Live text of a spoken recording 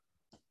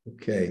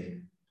Okay.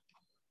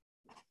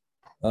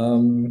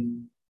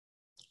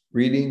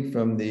 Reading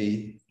from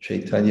the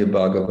Chaitanya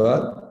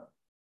Bhagavat,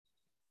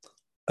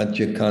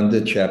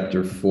 Antya-khanda,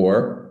 chapter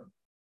 4.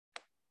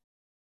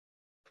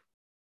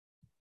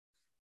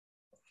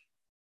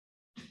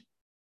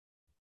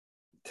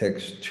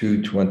 Text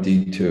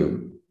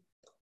 222.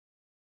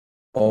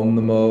 Om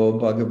Namo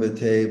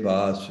Bhagavate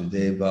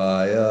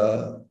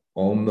Vasudevaya.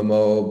 Om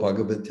Namo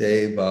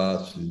Bhagavate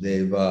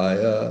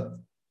Vasudevaya.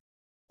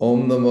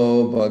 Om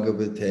Namo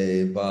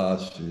Bhagavate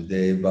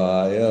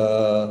Vasudevaya.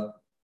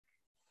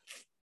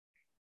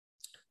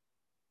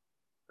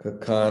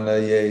 Kakana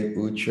ye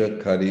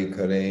ucha kari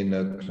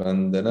karena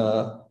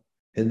krandana.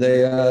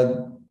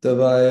 Hidaya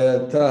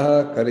davaya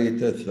taha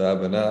karita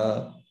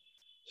sravana.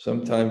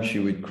 Sometimes she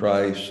would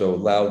cry so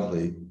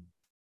loudly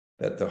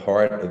that the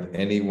heart of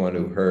anyone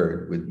who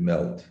heard would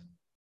melt.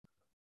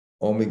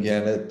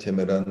 Omigana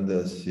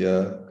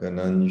timirandasya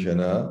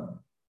gananjana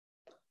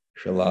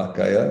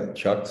shalakaya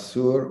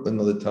chaksur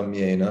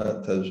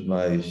unlitamyena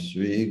tasmai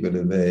sri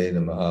gurave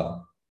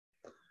namaha.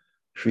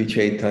 Sri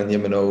Chaitanya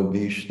Mano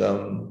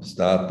Bhishtam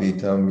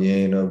Stapitam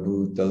Yena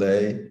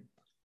Bhutale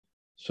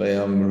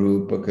Swayam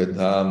Rupa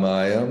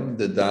Kathamayam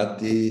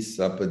Dadati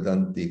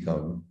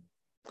Sapadantikam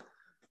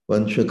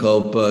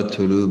Vanchakalpa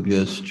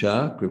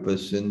Turubhyascha Kripa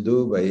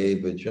Sindhu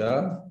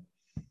Vayevacha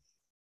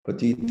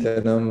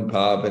Patitanam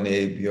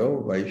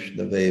Pavanebhyo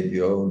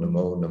Vaishnavebhyo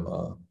Namo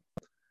Namah.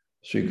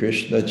 Sri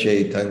Krishna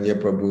Chaitanya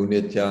Prabhu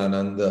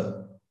Nityananda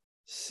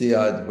Sri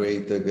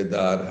Advaita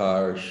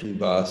Gadadhar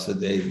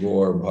Shivasade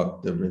Gaur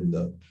Bhakta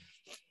Vrinda.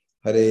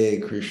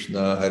 Hare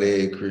Krishna,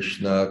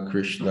 Krishna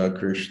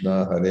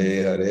Krishna,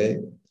 Hare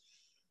Hare,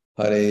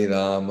 Hare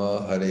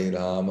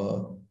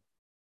Rama,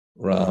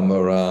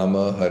 Rama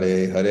Rama,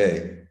 Hare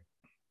Hare.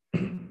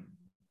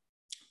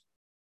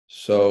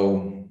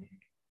 So,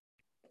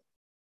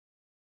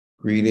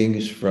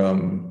 greetings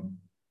from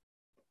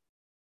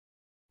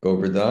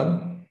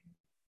Govardhan.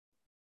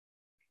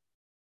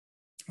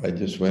 I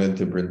just went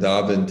into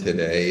Vrindavan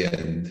today,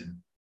 and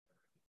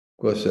of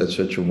course that's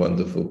such a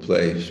wonderful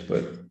place,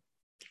 but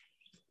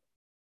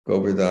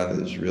Govardhan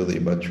is really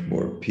much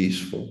more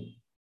peaceful.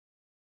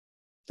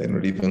 They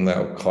don't even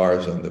allow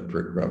cars on the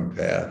Prikram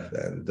path.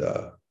 And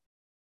of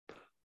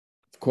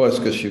course,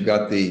 because you've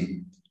got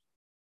the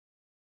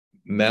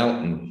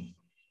mountain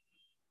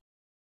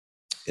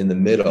in the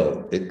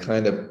middle, it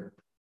kind of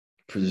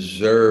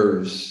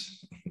preserves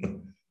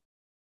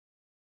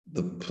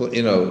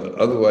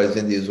otherwise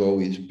India is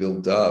always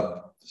built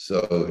up. So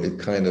it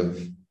kind of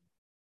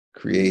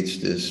creates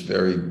this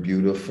very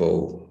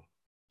beautiful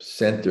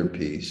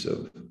centerpiece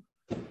of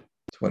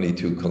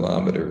 22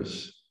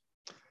 kilometers.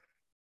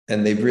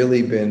 And they've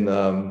really been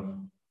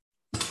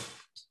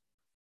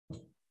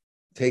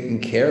taking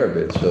care of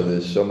it. So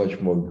there's so much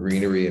more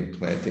greenery and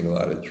planting a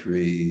lot of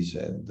trees.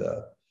 And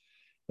the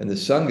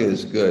Sangha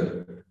is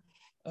good.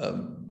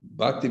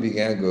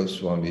 Bhaktivedanta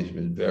Goswami has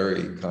been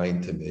very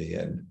kind to me,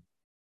 and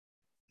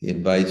he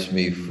invites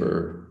me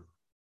for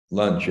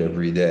lunch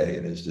every day,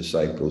 and his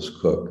disciples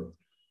cook.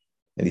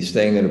 And he's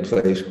staying in a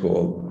place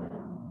called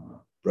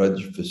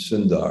Braj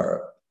Vasundhara,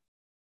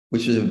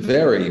 which is a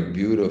very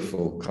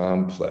beautiful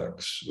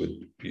complex with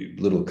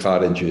little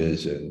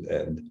cottages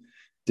and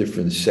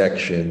different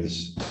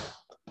sections.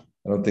 I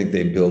don't think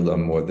they build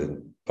on more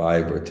than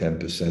 5 or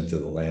 10% of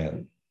the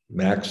land,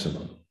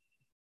 maximum.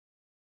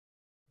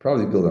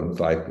 Probably build on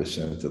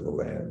 5% of the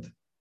land.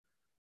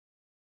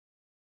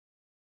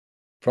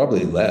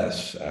 Probably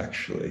less,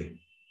 actually.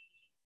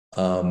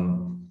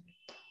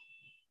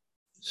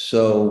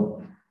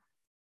 So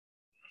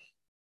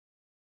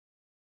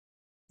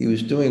he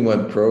was doing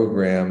one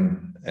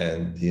program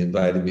and he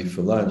invited me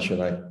for lunch,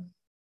 and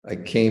I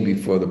came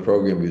before the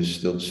program. He was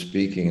still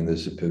speaking, and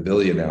there's a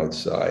pavilion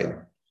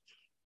outside.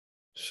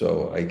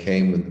 So I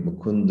came with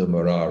Mukunda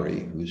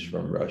Murari, who's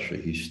from Russia.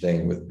 He's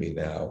staying with me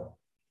now.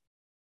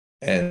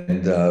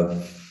 And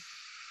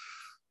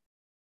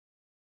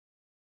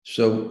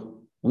so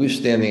we were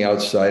standing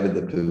outside of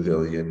the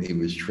pavilion. He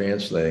was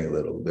translating a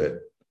little bit.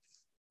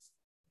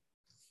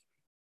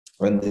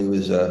 And there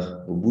was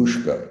a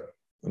babushka,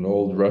 an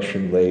old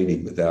Russian lady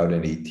without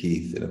any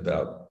teeth, in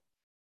about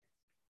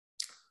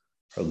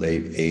her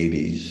late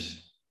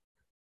 80s.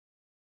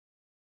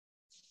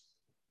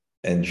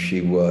 And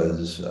she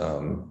was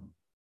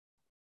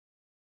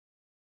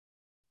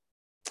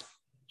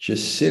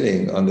just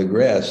sitting on the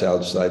grass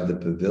outside the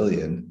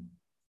pavilion.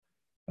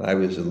 And I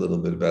was a little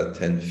bit about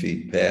 10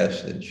 feet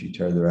past, and she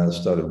turned around and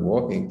started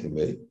walking to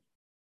me.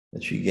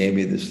 And she gave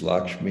me this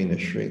Lakshmi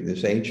Nrsimha,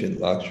 this ancient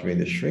Lakshmi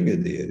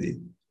Nrsimha deity.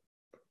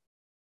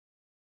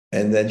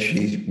 And then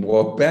she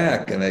walked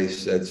back, and I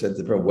said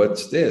to her,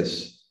 "What's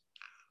this?"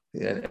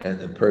 And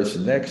the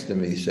person next to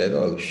me said,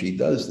 "Oh, she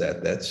does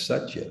that. That's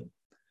Satya."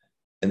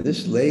 And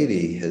this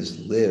lady has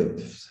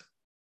lived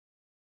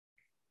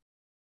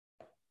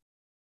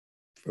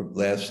for the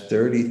last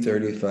 30,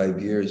 35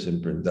 years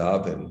in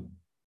Vrindavan.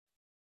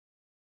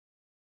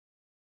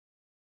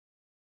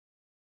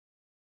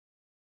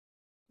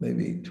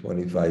 maybe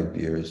 25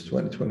 years,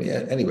 20,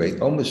 anyway,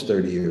 almost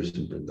 30 years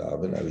in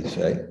Vrindavan, I would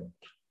say,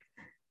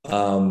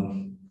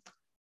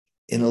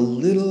 in a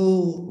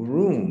little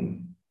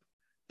room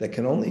that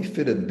can only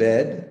fit a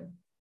bed,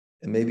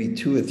 and maybe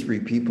 2 or 3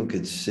 people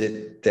could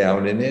sit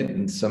down in it,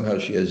 and somehow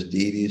she has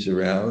deities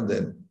around,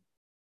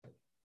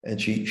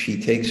 and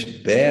she takes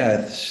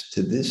baths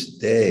to this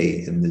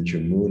day in the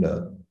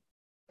Jamuna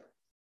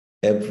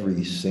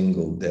every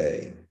single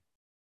day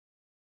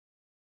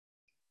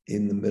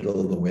in the middle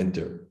of the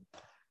winter.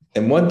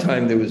 And one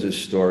time there was a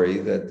story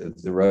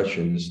that the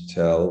Russians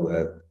tell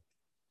that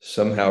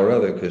somehow or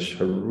other, because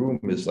her room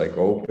is like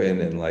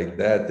open and like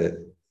that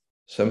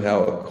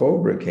somehow a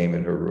cobra came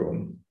in her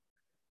room.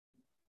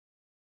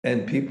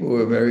 And people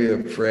were very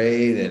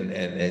afraid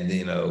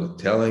and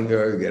telling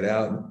her, get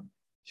out.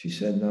 She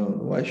said, no,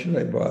 why should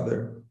I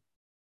bother?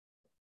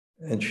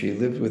 And she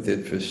lived with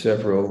it for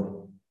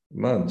several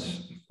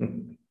months.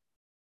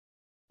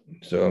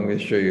 So I'm going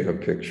to show you her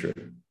picture.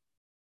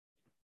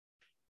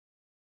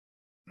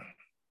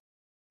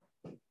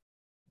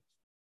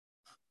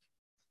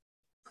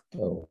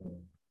 Oh.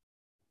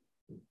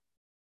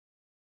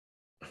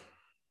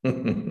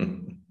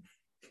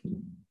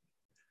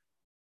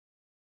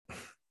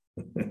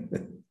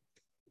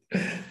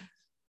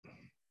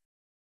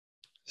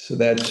 So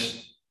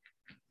that's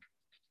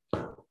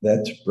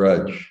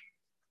Braj.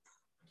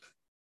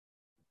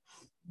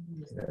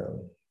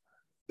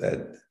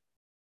 That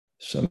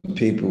some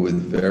people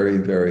with very,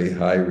 very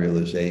high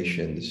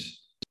realizations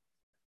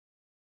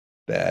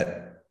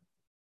that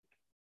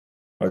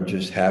are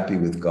just happy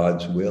with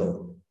God's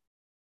will.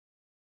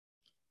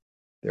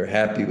 They're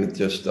happy with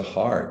just the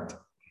heart.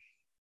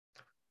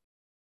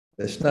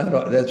 That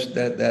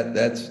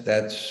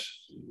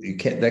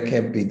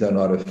can't be done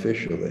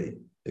artificially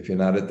if you're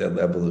not at that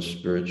level of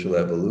spiritual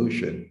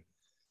evolution,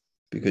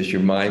 because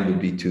your mind would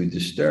be too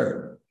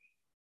disturbed.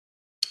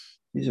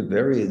 These are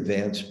very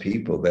advanced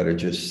people that are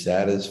just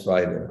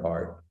satisfied in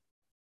heart.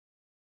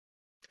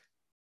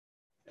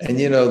 And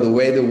the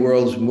way the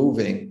world's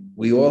moving,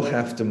 we all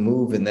have to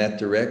move in that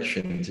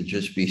direction to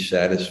just be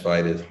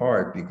satisfied at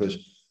heart, because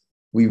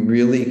we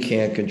really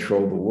can't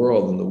control the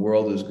world, and the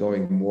world is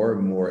going more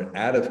and more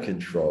out of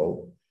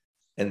control,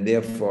 and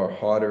therefore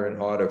harder and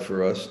harder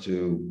for us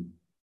to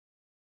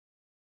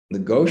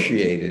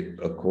negotiate it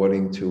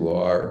according to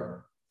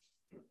our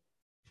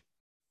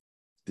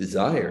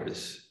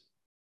desires.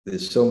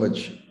 There's so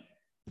much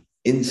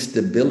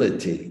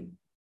instability.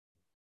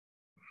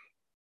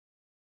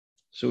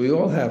 So we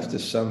all have to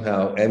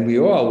somehow, and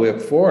we're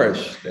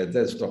forced,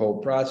 that's the whole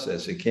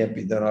process. It can't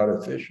be done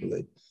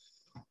artificially.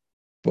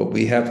 But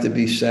we have to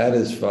be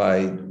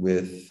satisfied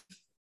with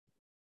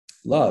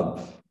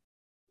love,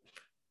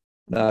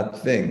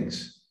 not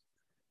things.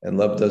 And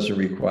love doesn't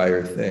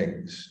require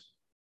things.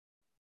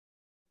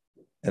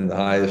 And the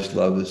highest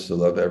love is to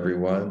love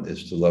everyone,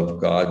 is to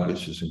love God,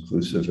 which is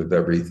inclusive of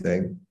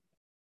everything.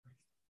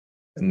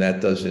 And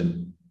that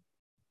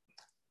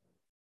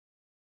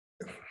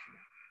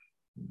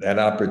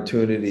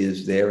opportunity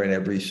is there in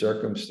every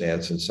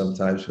circumstance. And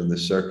sometimes when the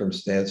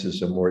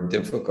circumstances are more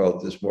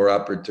difficult, there's more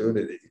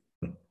opportunity.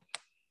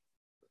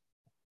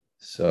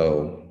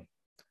 So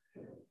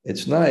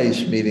it's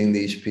nice meeting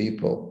these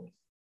people,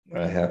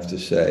 I have to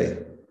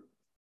say.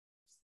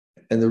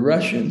 And the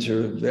Russians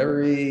are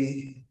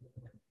very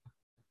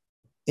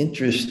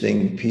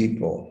interesting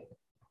people.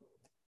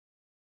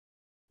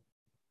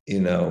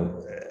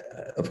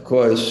 Of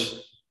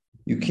course,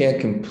 you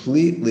can't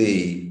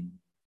completely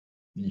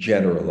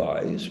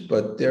generalize,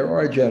 but there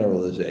are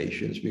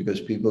generalizations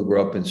because people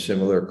grow up in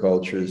similar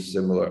cultures,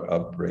 similar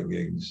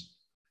upbringings.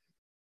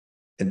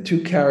 And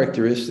 2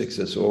 characteristics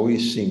that's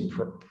always seem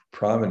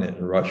prominent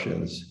in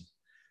Russians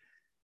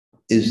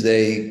is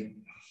they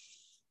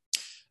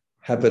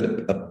have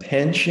a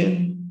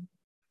penchant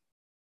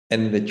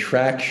and an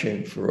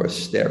attraction for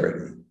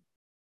austerity.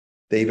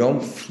 They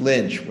don't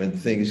flinch when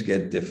things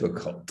get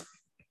difficult.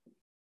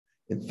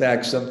 In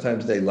fact,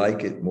 sometimes they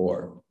like it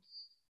more.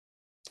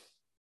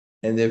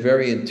 And they're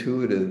very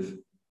intuitive,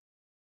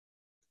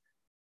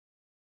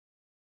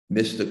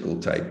 mystical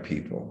type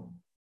people.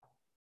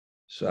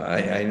 So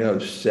I know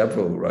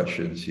several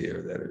Russians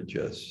here that are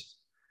just,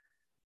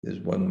 there's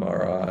one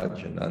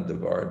Maharaj,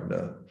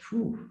 Anandavardhana,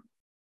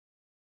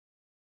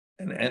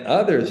 and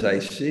others I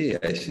see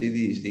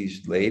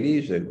these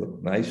ladies, they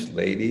look nice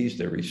ladies,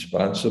 they're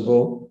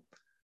responsible.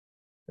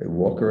 They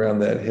walk around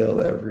that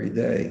hill every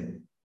day,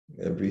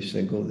 every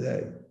single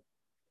day.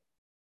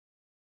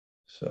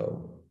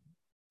 So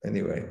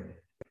anyway,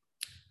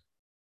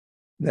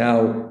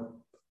 now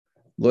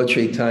Lord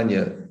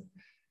Chaitanya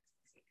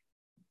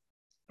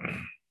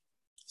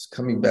is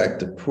coming back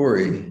to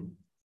Puri,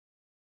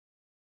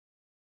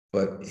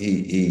 but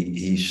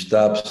he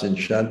stops in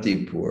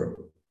Shantipur.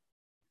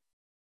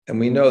 And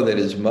we know that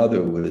his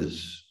mother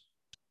was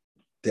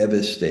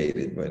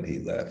devastated when he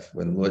left.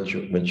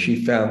 When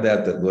she found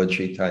out that Lord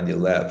Chaitanya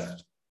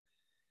left,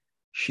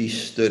 she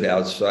stood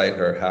outside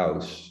her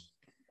house,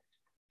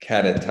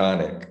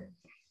 catatonic.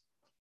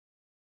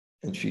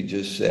 And she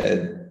just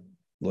said,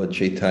 Lord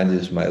Chaitanya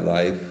is my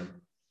life.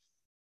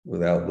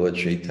 Without Lord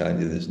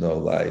Chaitanya, there's no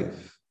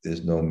life,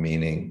 there's no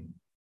meaning.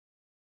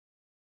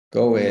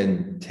 Go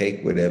in,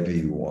 take whatever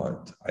you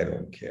want. I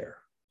don't care.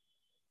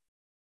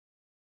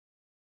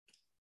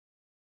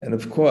 And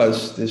of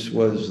course, this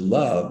was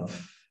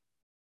love.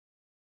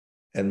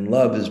 And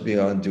love is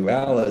beyond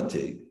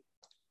duality.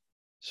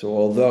 So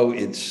although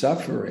it's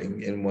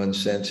suffering, in one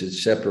sense,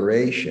 it's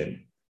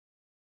separation,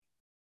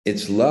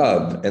 it's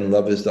love, and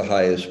love is the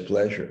highest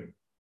pleasure.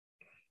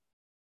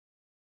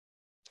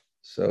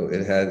 So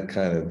it had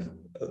kind of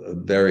a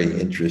very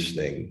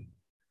interesting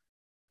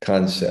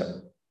concept.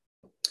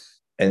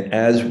 And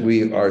as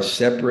we are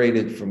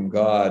separated from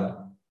God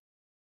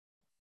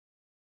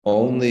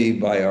only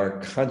by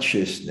our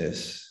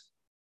consciousness,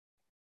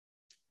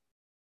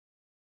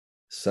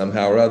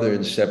 somehow or other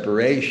in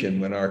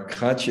separation, when our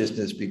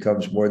consciousness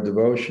becomes more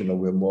devotional,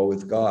 we're more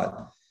with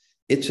God.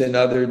 It's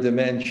another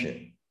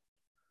dimension.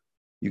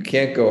 You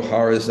can't go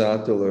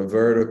horizontal or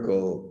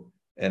vertical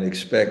and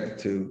expect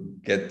to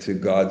get to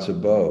God's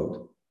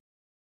abode.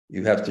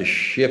 You have to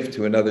shift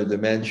to another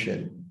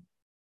dimension,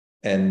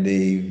 and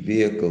the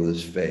vehicle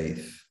is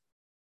faith.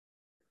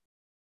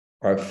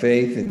 Our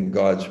faith in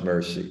God's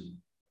mercy.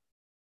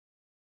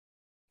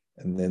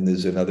 And then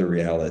there's another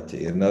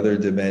reality, another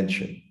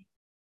dimension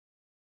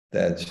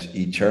that's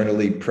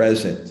eternally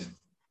present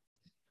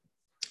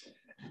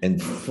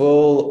and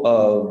full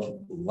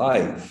of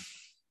life.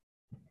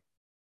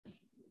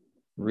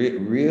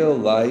 Real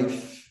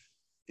life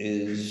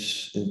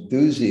is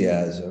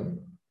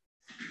enthusiasm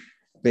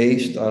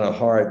based on a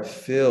heart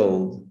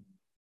filled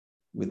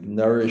with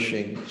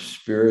nourishing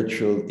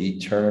spiritual,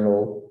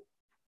 eternal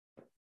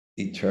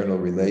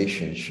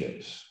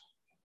relationships.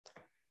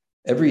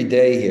 Every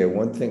day here,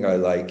 one thing I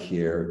like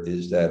here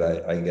is that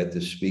I get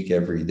to speak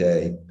every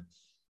day.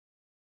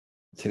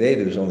 Today,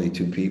 there's only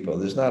 2 people.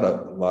 There's not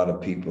a lot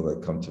of people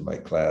that come to my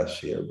class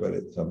here, but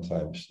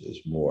sometimes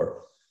there's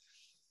more,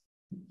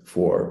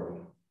 4.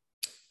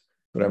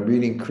 But I'm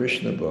reading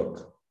Krishna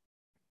book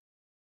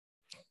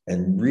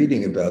and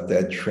reading about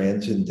that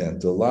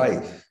transcendental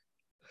life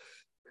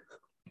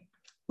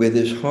where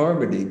there's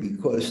harmony,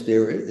 because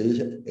there is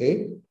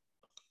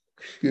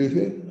excuse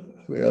me,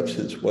 I've been up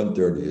since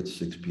 1:30, it's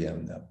 6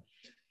 p.m. now.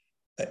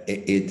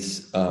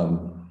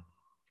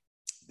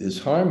 There's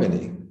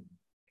harmony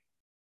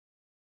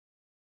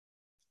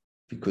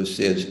because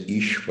there's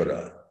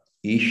Ishvara.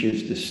 Ish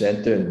is the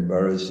center and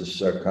Vara is the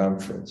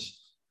circumference.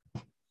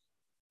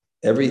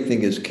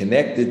 Everything is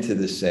connected to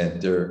the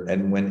center,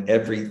 and when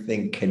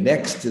everything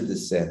connects to the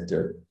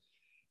center,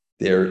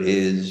 there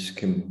is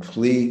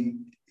complete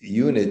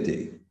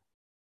unity.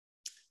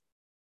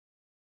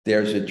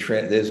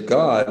 There's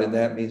God, and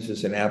that means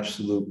there's an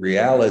absolute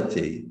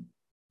reality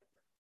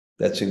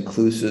that's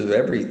inclusive of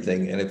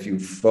everything. And if you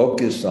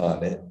focus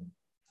on it,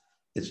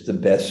 it's the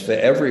best for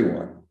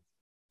everyone.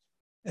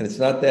 And it's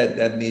not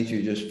that means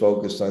you just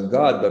focus on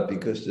God, but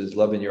because there's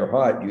love in your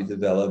heart, you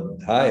develop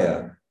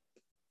Daya.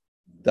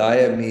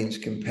 Daya means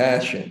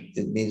compassion.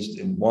 It means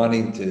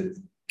wanting to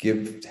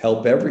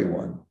help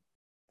everyone.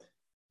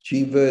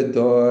 Jiva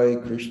doi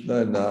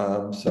Krishna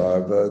nam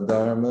sarva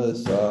dharma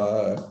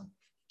sar.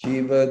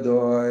 Jiva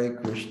doi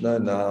Krishna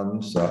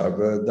nam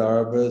sarva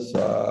dharma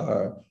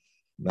sar.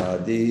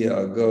 Nadi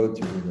ago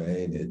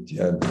tume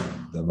nitya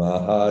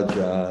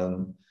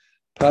damahajan.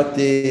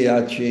 Pati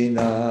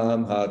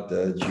achinam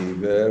hata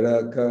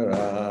jivera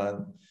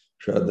karan.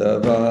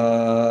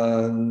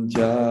 Shadavan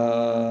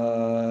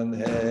jan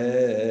he.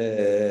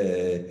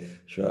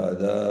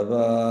 Shadavan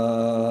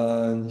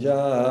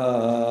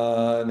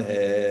jan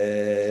he.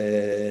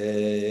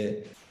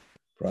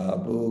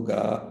 Prabhu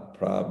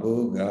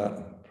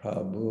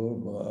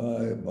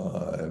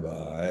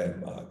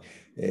my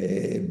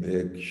e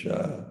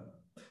bhiksha.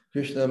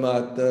 Krishna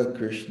Mata,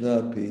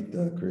 Krishna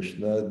Pita,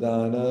 Krishna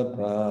Dana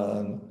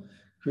Pran.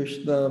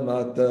 Krishna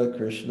Mata,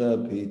 Krishna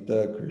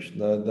Pita,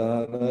 Krishna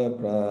Dana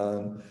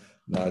Pran.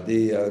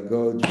 Nadiya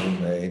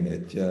Gojume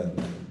Nitya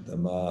the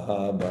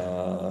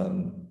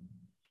Mahajan.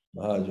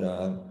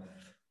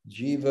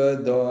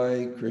 Jiva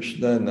Doi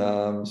Krishna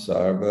Nam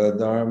Sarva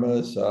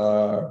Dharma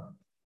Sar.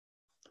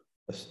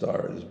 A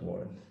star is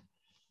born.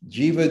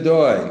 Jiva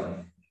Doi.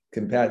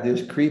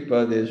 There's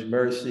kripa, there's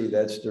mercy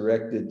that's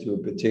directed to a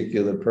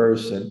particular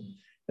person.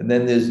 And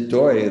then there's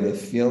doya, the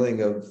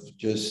feeling of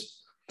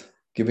just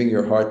giving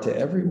your heart to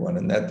everyone.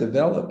 And that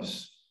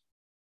develops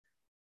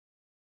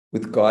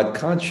with God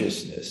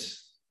consciousness.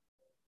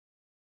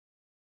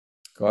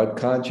 God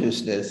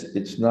consciousness,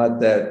 it's not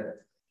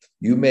that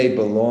you may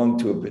belong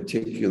to a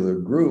particular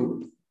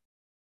group,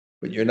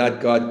 but you're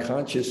not God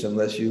conscious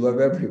unless you love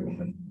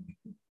everyone.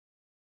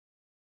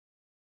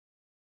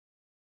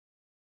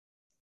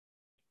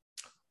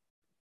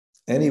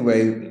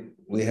 Anyway,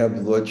 we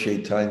have Lord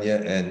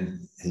Chaitanya, and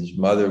his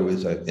mother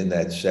was in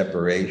that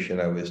separation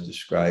I was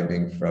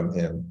describing from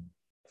him.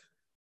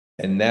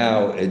 And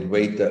now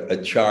Advaita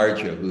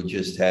Acharya, who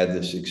just had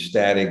this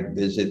ecstatic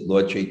visit,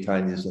 Lord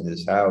Chaitanya's in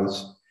his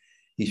house.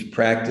 He's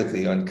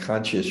practically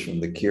unconscious from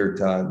the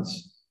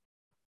kirtans.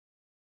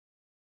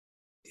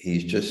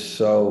 he's just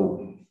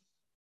so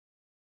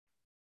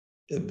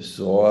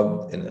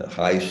absorbed in a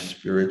high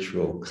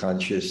spiritual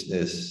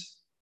consciousness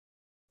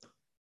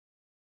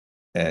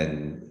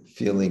and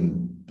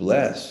feeling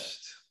blessed.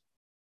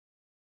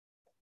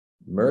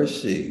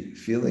 Mercy,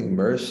 feeling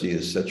mercy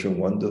is such a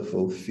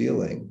wonderful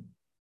feeling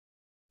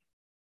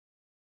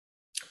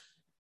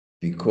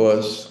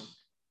because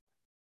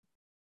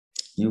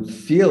you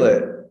feel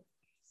it.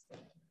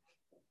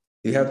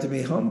 You have to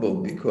be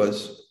humble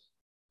because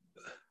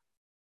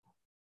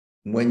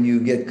when you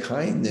get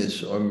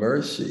kindness or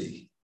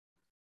mercy,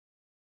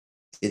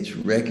 it's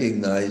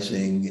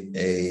recognizing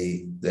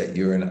that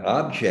you're an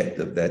object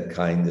of that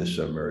kindness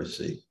or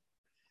mercy.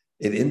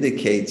 It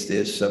indicates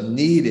there's some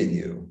need in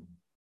you.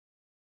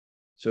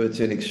 So it's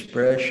an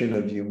expression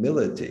of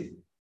humility.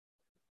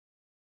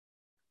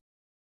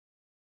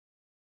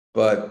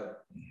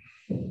 But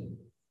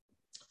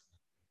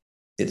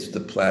it's the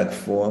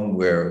platform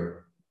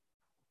where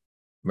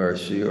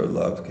mercy or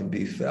love can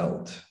be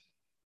felt.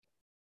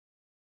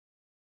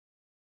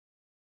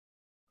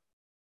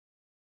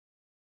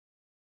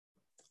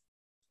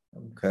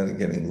 I'm kind of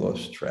getting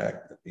lost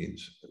track. That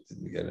means I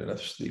didn't get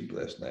enough sleep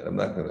last night. I'm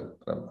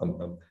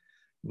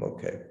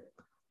okay.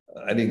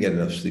 I didn't get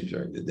enough sleep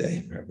during the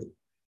day,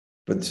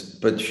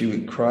 but she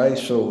would cry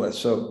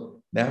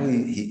so now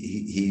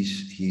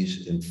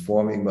he's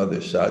informing Mother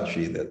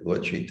Sachi that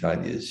Lord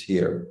Chaitanya is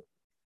here.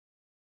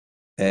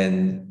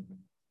 And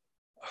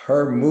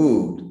her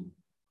mood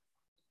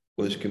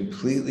was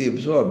completely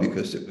absorbed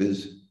because it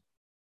was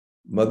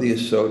Mother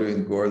Yasoda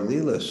and Gaur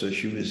Lila. So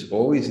she was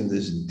always in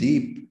this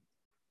deep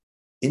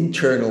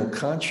internal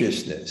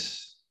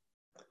consciousness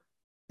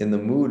in the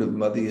mood of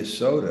Mother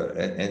Yasoda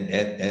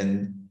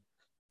and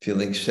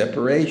feeling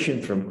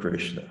separation from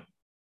Krishna.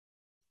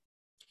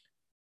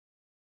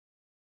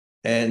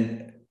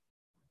 And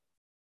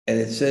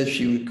it says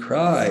she would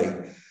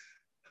cry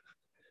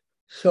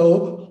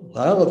so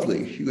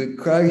loudly, she would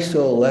cry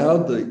so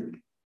loudly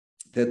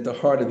that the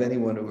heart of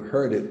anyone who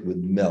heard it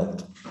would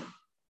melt.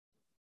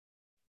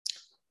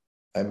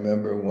 I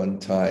remember one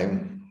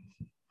time,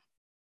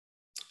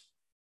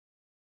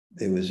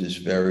 there was this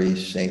very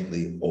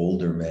saintly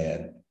older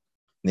man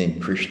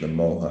named Krishna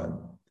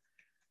Mohan,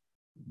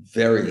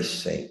 very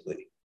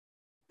saintly.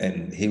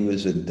 And he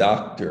was a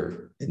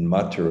doctor in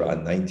Mathura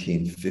in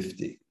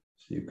 1950,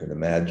 so you can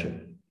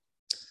imagine.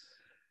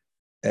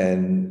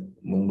 And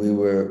when we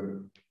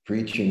were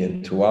preaching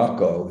in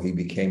Tuaco, he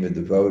became a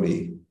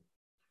devotee.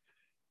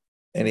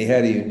 And he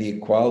had a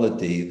unique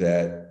quality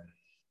that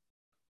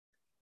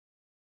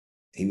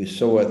he was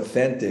so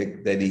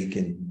authentic that he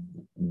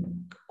can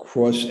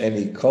cross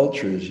any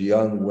cultures.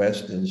 Young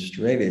Western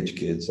straight-edge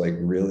kids like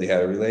really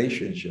had a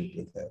relationship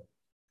with him.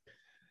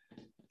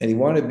 And he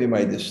wanted to be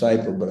my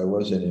disciple, but I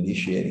wasn't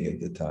initiating at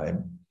the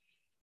time.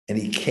 And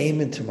he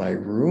came into my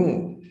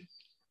room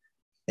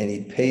and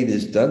he paid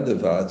his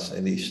dandavats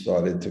and he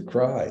started to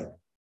cry.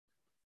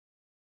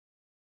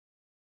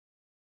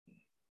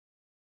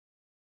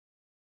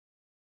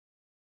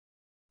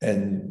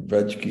 And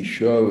Raj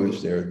Kishore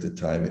was there at the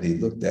time, and he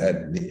looked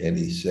at me and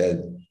he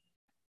said,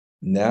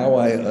 "Now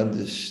I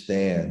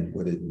understand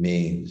what it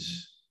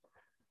means.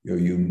 Your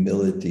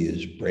humility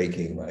is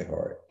breaking my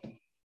heart."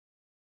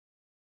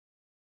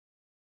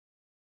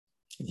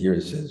 Here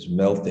it says,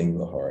 melting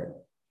the heart.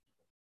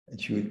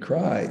 And she would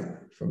cry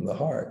from the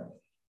heart.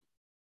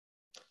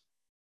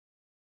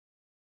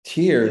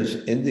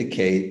 Tears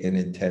indicate an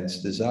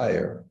intense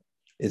desire.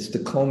 It's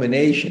the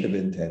culmination of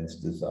intense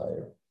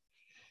desire.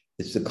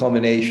 It's the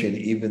culmination,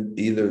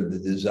 either the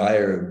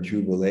desire of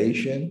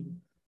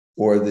jubilation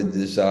or the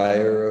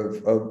desire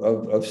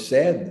of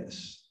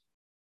sadness.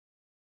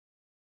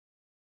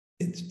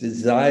 It's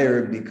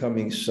desire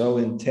becoming so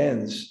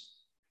intense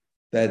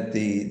that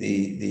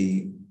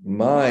the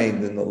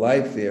mind and the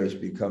life airs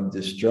become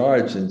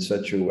discharged in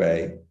such a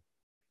way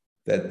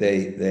that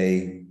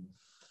they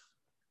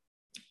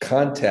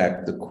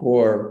contact the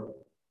core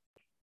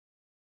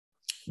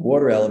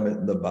water element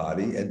in the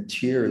body and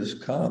tears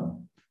come.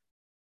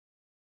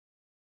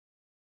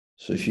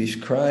 So she's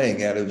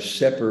crying out of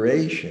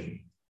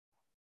separation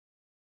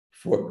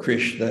for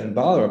Krishna and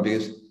Balaram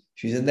because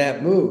she's in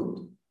that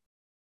mood.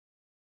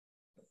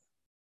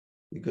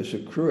 Because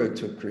Akrura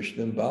took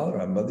Krishna and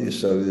Balaram. Mother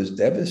Yasoda is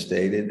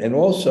devastated. And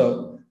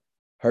also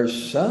her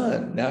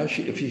son, now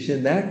if she's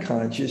in that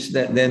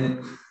consciousness,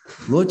 then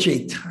Lord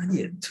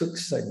Chaitanya took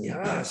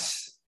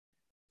sannyas.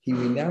 He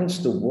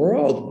renounced the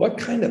world. What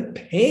kind of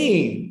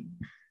pain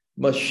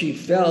must she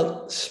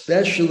felt,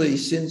 especially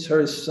since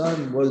her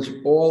son was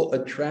all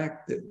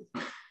attractive?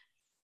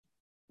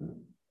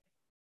 An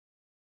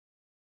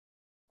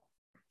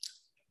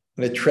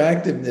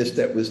attractiveness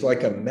that was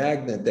like a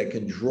magnet that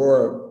can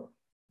draw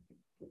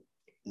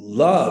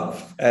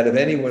love out of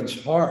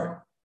anyone's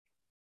heart.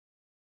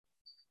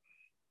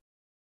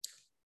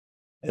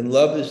 And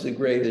love is the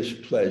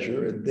greatest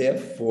pleasure, and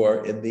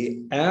therefore, in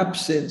the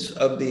absence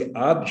of the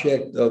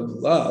object of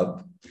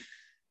love,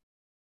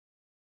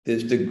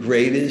 there's the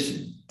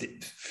greatest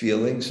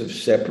feelings of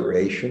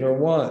separation or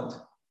want.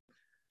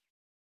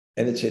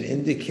 and it's an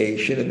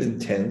indication of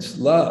intense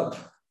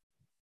love.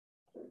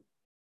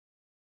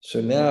 So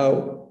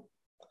now,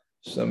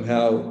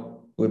 somehow,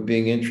 we're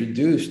being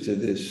introduced to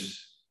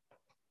this,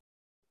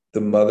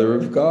 the Mother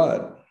of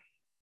God.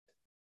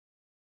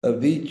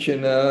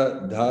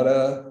 Avichana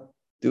dhara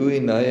dui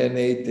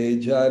nayane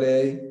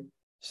tejare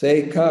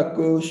se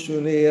kaku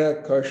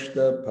suneya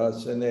kashta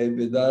pasane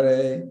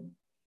vidare.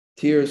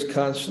 Tears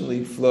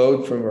constantly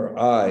flowed from her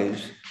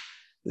eyes.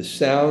 The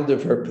sound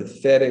of her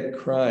pathetic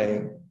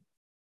crying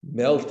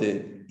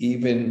melted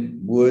even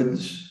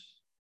woods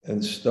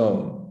and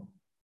stone.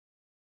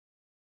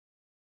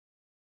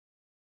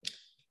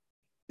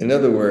 In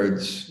other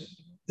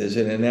words, there's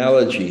an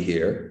analogy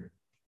here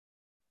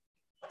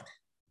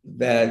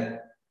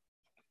that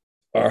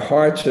our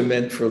hearts are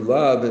meant for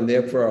love, and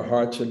therefore our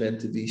hearts are meant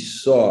to be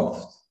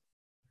soft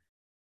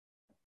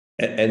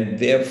and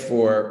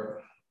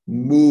therefore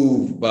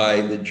moved by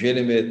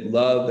legitimate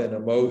love and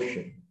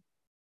emotion.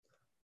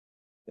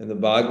 In the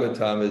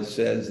Bhagavatam, it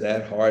says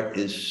that heart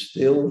is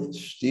still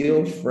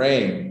steel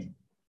framed,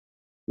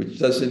 which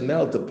doesn't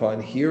melt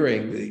upon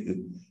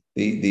hearing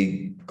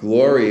the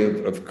glory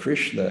of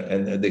Krishna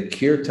and the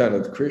kirtan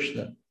of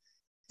Krishna.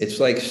 It's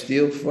like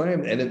steel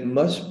framed, and it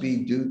must be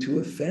due to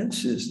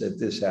offenses that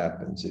this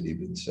happens, it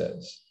even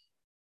says.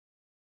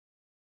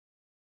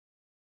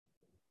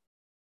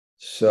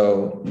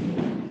 So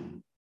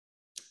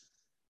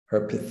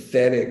her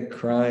pathetic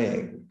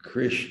crying,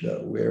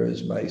 Krishna, where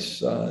is my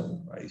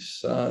son? My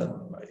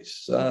son, my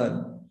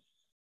son.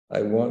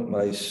 I want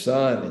my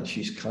son. And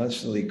she's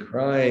constantly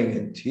crying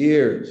in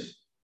tears.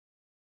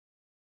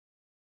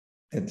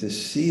 And to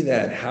see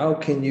that, how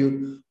can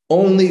you,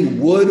 only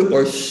wood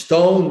or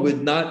stone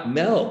would not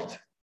melt.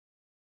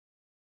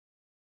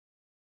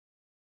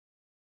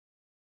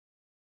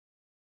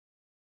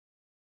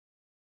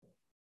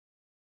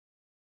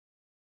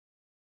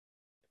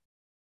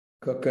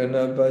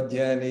 Kakana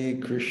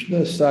Vadyani Krishna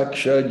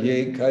Saksha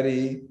Ye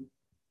Kari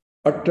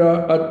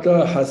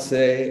Atta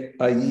Hase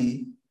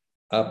Ayi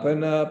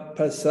Apana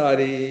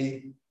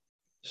Pasari.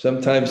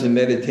 Sometimes in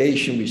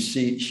meditation,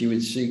 she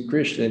would see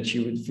Krishna and she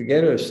would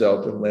forget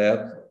herself and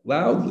laugh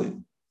loudly.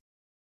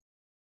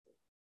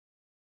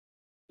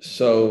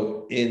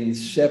 So in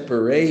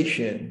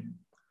separation,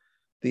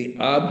 the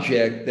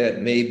object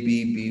that may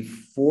be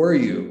before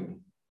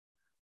you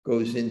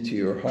goes into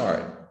your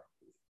heart.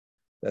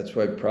 That's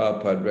why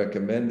Prabhupada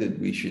recommended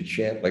we should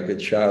chant like a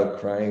child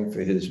crying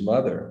for his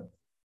mother.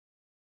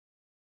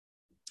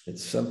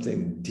 It's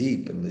something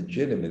deep and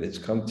legitimate. It's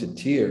come to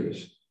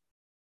tears.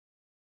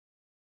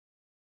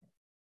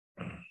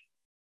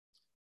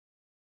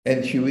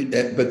 And she would,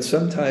 but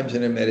sometimes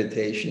in her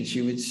meditation,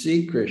 she would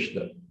see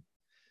Krishna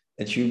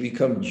and she would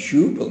become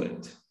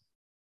jubilant.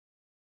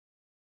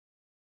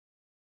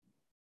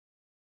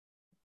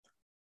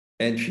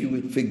 And she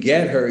would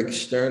forget her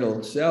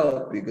external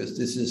self because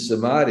this is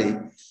samadhi.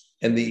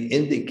 And the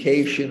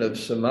indication of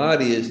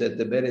samadhi is that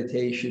the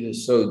meditation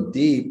is so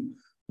deep,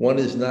 one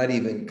is not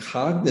even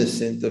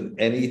cognizant of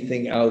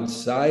anything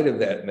outside of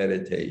that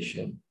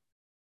meditation.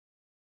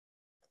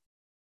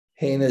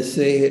 Hena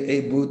se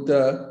e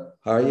bhuta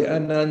harya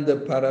ananda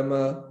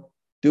parama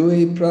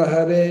dui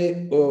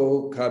prahare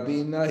o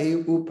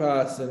kabinahi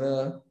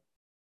upasana.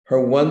 Her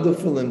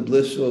wonderful and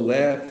blissful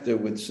laughter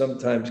would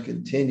sometimes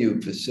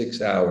continue for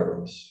 6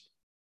 hours.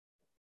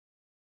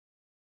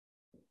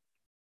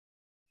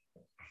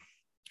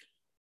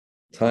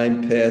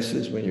 Time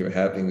passes when you're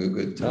having a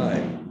good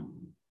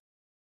time.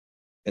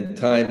 And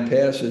time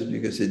passes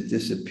because it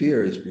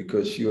disappears,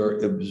 because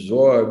you're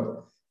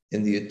absorbed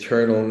in the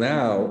eternal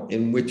now,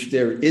 in which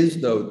there is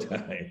no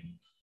time.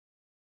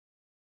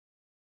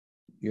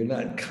 You're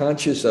not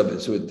conscious of it,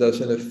 so it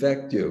doesn't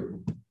affect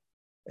you.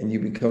 And you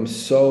become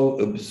so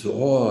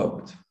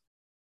absorbed.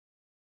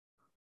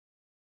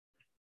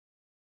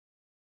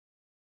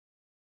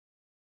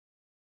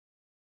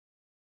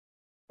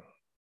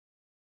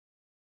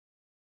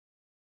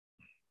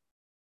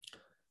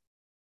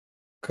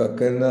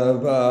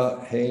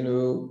 Kakanava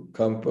henu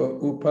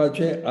kampa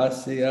upaje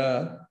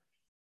asya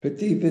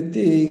piti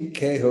piti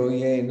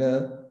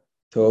kehoyena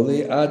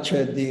toli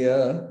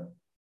achadia.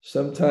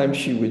 Sometimes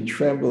she would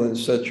tremble in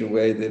such a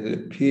way that it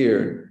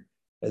appeared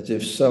as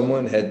if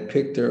someone had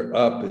picked her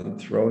up and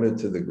thrown her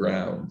to the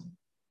ground.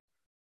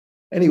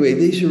 Anyway,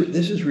 this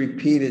is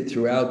repeated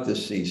throughout the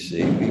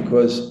CC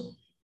because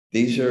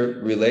these are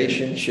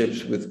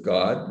relationships with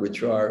God,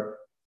 which are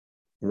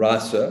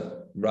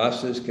rasa.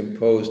 Rasa is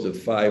composed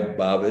of 5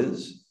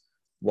 bhavas.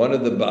 One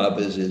of the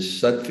bhavas is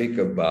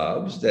sattvika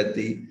bhavas, that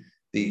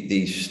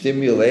the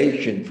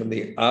stimulation from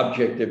the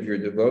object of your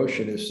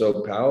devotion is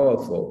so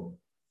powerful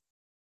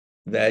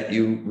that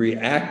you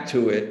react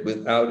to it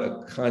without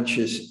a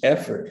conscious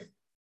effort.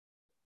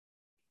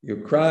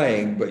 You're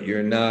crying, but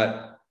you're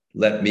not,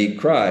 let me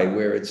cry,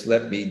 where it's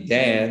let me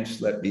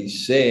dance, let me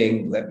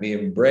sing, let me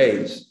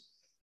embrace.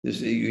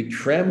 You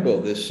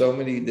tremble. There's so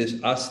many, this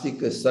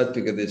astika,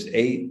 sattvika, there's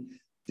 8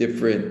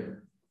 different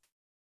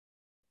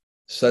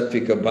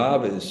sattvika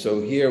bhavas. So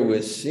here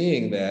we're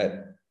seeing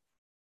that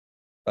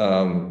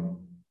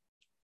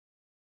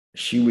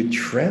she would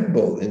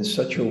tremble in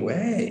such a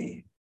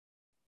way.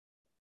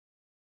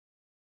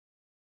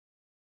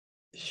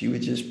 She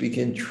would just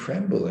begin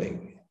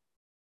trembling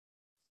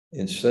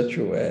in such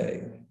a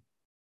way.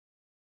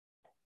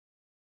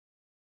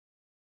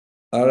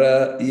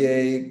 Ara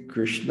ye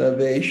Krishna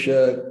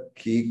Vesha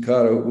ki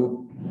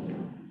karahu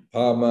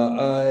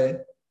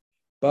pamai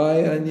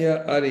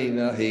bayanya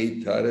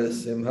arinahi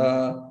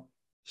tarasimha.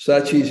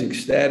 Sachi's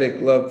ecstatic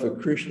love for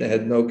Krishna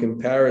had no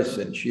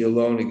comparison. She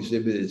alone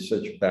exhibited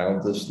such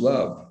boundless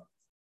love.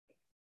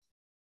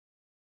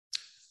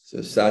 So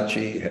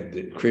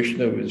Sachi,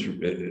 Krishna was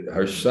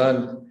her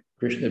son.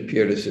 Krishna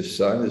appeared as his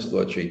son, as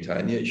Lord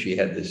Chaitanya. She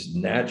had this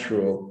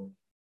natural,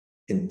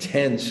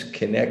 intense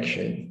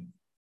connection.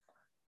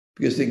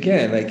 Because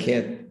again, I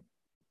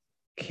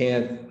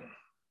can't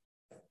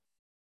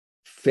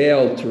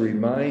fail to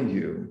remind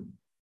you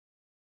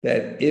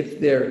that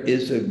if there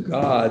is a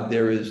God,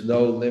 there is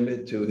no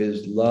limit to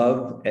his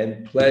love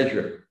and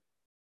pleasure.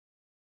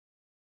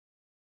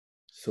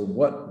 So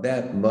what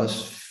that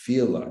must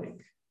feel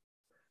like,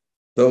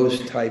 those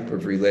type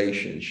of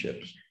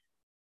relationships,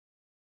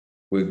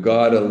 where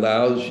God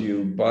allows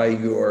you by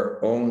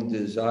your own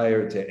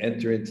desire to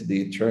enter into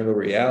the eternal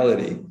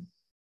reality,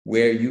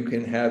 where you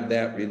can have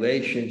that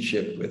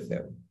relationship with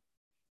him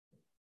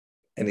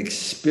and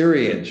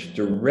experience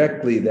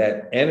directly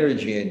that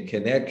energy and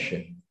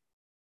connection.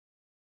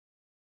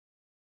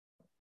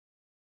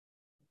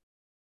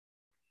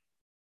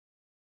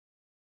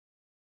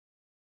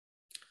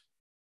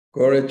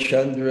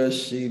 Gaurachandra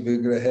Si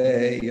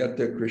Vigrahe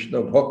Yata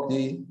Krishna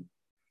Bhakti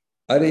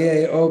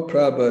Ariye O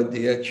Prabha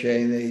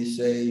Diachene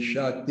Se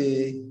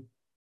Shakti.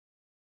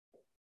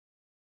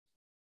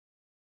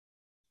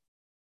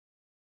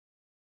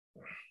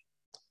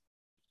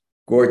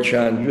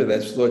 Gaurachandra,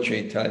 that's Lord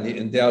Chaitanya,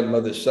 endowed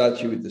Mother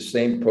Sachi with the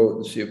same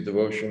potency of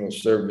devotional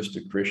service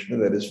to Krishna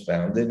that is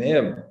found in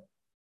him.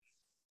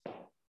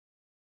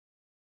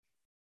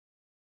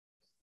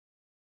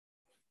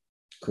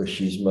 Because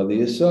she's Mother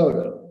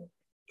Yasoda.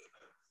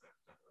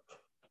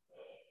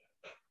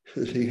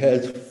 So she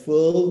has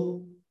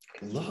full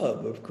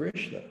love of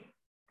Krishna.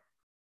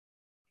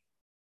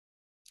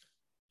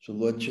 So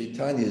Lord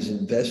Chaitanya is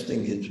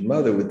investing his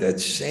mother with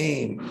that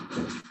same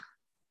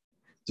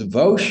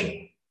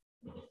devotion.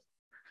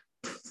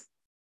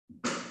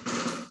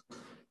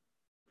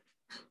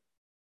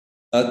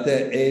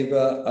 Ata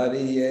eva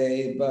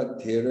ariye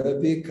bhaktira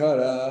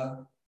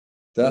vikara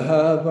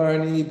daha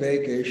varni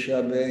veke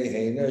shabe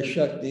hena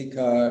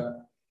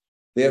shaktikar.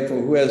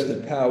 Therefore, who has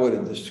the power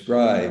to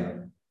describe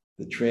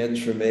the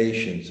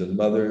transformations of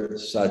Mother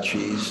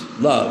Sachi's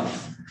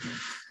love?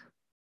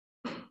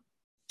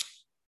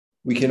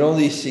 We can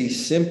only see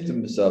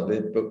symptoms of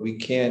it, but we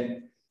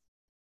can't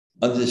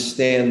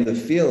understand the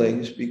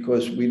feelings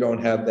because we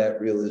don't have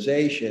that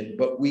realization.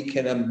 But we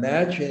can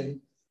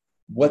imagine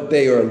what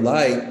they are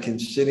like,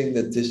 considering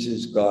that this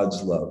is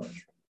God's love.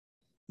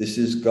 This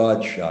is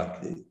God's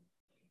Shakti.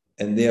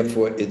 And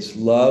therefore, it's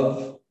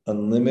love,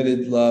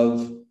 unlimited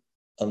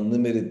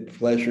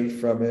pleasure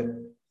from it.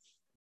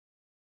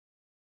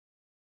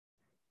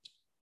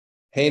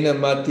 Hena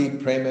mati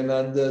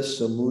premananda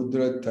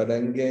samudra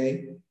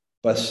tarange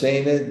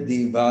basena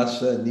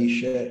divasa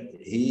nisha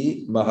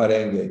hi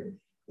maharenge.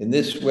 In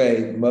this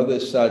way, Mother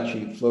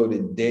Sachi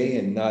floated day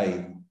and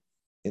night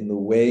in the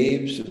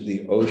waves of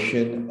the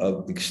ocean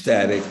of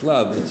ecstatic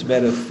love. It's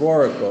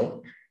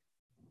metaphorical,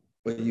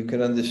 but you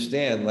can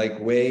understand, like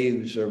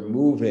waves are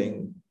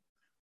moving.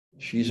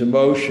 She's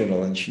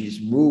emotional and she's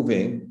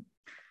moving.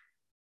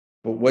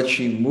 But what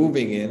she's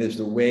moving in is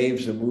the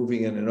waves are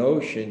moving in an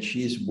ocean.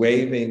 She's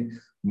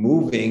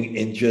moving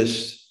in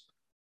just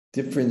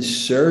different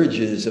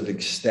surges of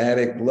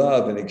ecstatic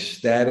love and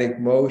ecstatic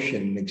motion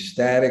and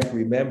ecstatic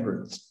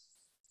remembrance.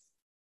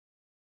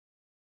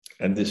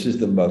 And this is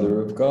the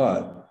Mother of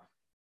God.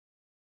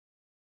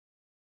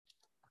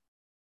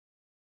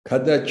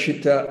 Kada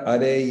chitta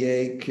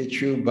areye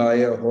kichu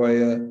baya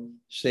hoya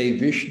se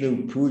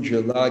Vishnu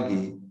puja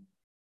lagi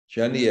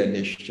janiya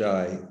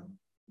nishchai.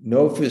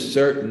 Know for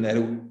certain that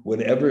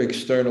whatever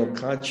external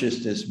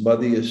consciousness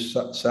Mother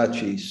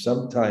Sachi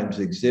sometimes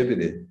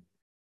exhibited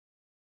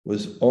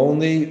was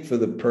only for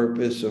the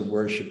purpose of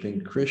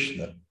worshiping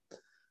Krishna.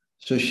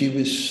 So she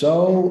was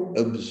so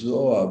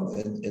absorbed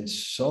in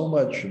so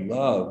much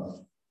love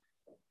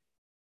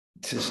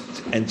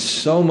and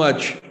so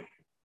much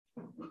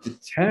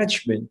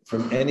detachment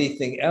from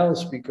anything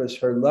else because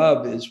her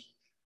love is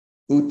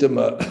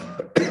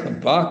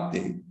Uttama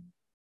Bhakti.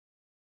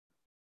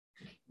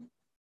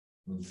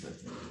 1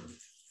 second.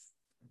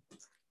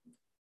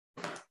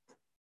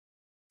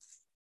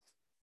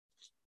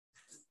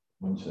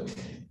 One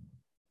second.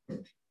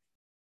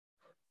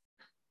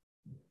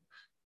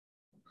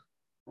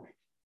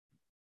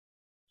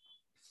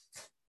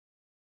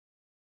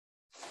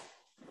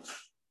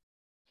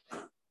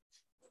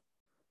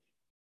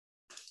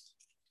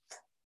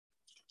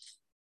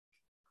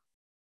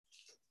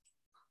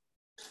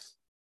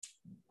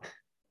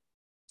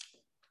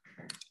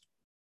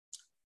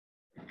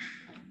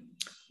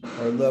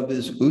 Our love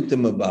is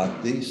Uttama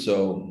Bhakti,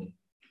 so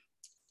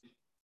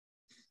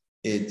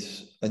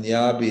it's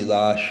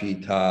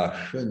anyabhilashita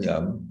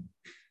shunyam.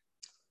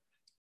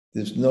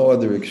 There's no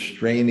other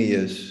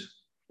extraneous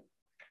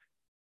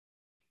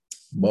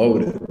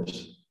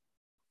motives.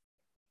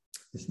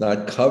 It's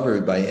not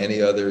covered by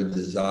any other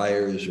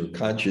desires or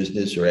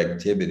consciousness or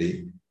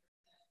activity.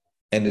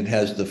 And it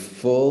has the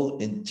full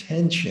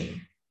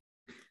intention.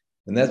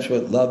 And that's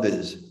what love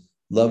is.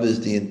 Love is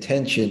the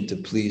intention to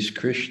please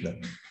Krishna.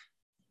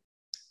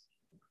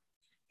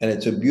 And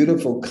it's a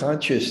beautiful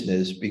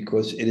consciousness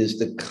because it is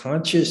the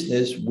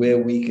consciousness where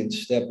we can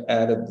step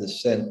out of the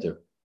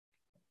center.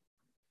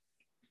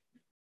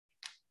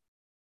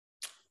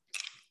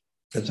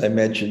 As I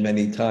mentioned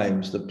many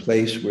times, the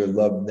place where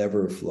love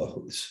never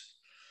flows.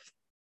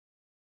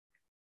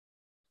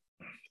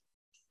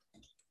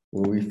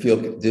 Where we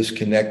feel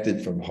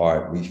disconnected from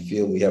heart, we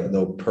feel we have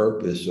no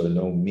purpose or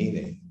no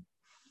meaning,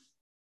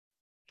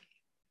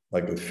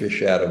 like a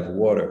fish out of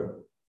water.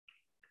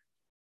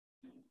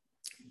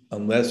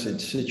 Unless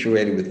it's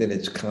situated within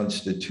its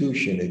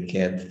constitution, it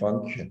can't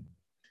function.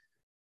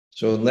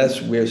 So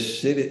unless we're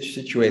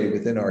situated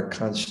within our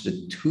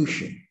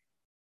constitution,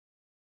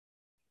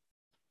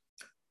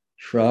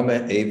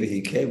 Shrama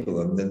Evahi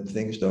Kevalam, then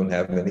things don't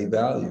have any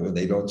value and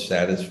they don't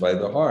satisfy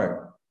the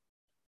heart.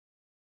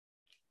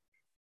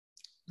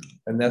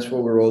 And that's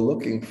what we're all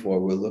looking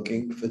for. We're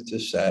looking to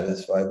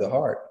satisfy the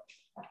heart.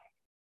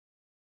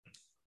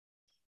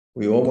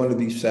 We all want to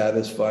be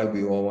satisfied.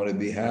 We all want to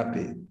be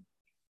happy.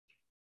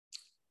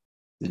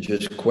 The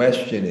just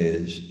question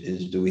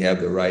is do we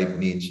have the right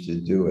means to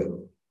do it?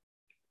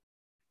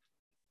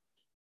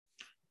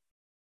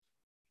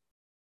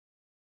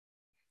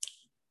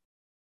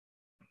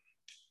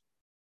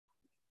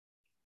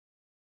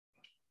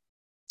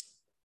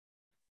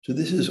 So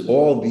this is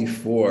all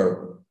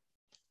before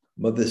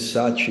Mother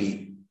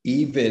Sachi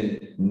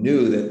even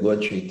knew that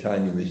Lord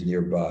Chaitanya was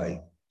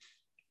nearby.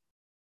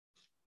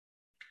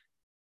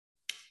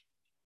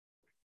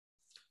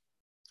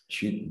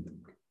 She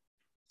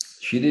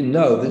didn't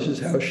know this is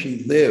how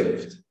she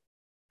lived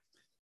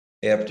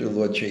after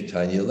Lord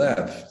Chaitanya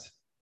left.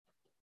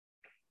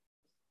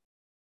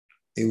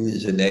 It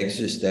was an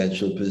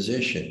existential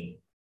position.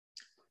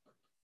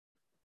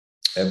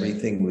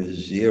 Everything was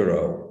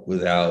zero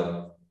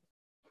without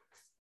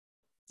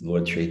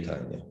Lord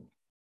Chaitanya.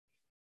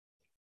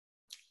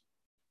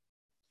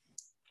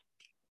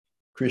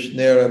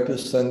 Krishnera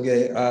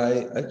Pasange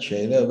I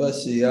Achena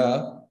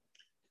Vasya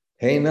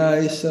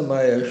Henai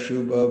Samaya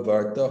Shubha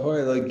Varta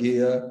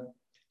Hoylagia.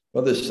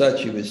 Mother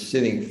Sachi was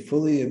sitting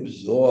fully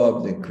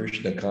absorbed in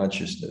Krishna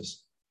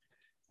consciousness.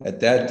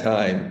 At that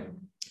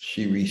time,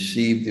 she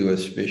received the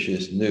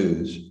auspicious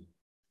news.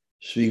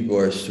 Sri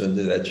Gaur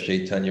Sundar, that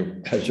Chaitanya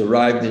has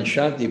arrived in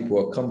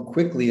Shantipur. Come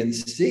quickly and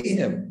see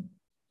him.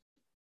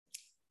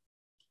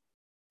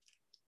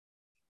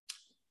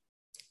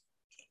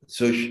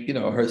 So,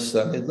 her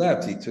son had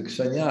left. He took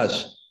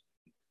sannyas.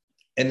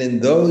 And in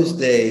those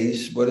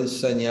days, what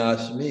does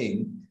sannyas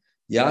mean?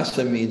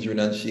 Yasa means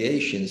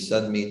renunciation.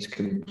 San means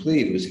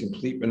complete. It was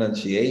complete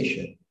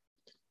renunciation.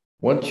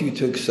 Once you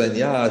took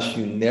sannyas,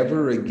 you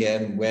never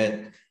again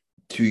went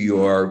to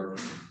your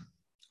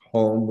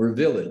home or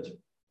village.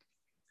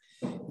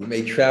 You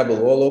may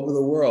travel all over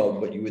the world,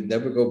 but you would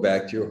never go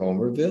back to your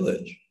home or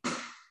village.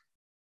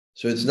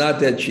 So it's not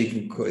that he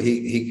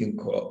can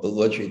call, the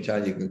Lord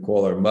Chaitanya can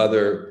call her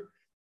mother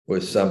or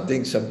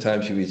something.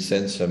 Sometimes he would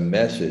send some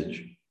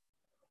message.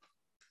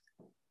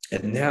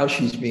 And now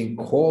she's being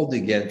called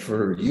again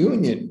for a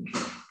reunion.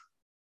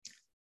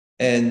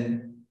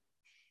 And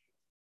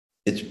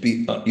it's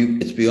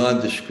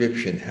beyond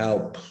description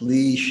how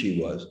pleased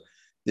she was.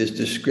 There's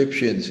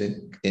descriptions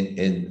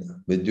in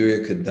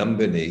Madhurya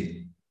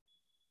Kadambini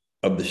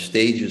of the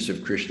stages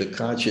of Krishna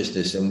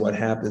consciousness and what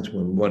happens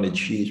when one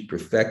achieves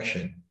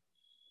perfection.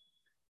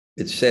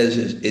 It says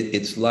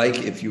it's like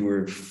if you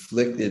were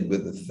afflicted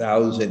with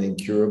 1,000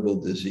 incurable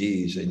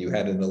disease and you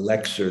had an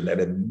elixir that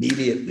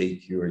immediately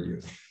cured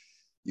you.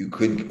 You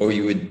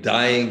were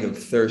dying of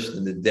thirst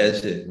in the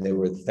desert and there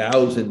were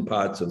 1,000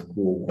 pots of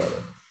cool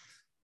water.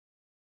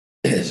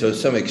 So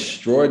some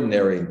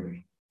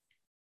extraordinary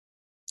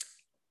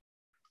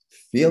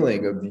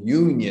feeling of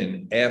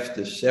union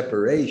after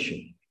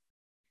separation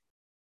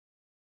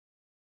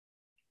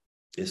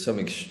is some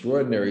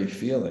extraordinary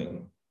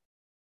feeling.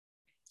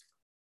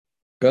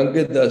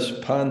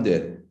 Gangadas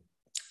Pandit,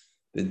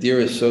 the dear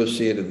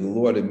associate of the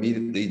Lord,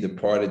 immediately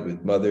departed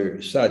with Mother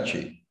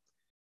Sachi.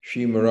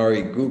 Sri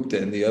Murari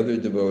Gupta and the other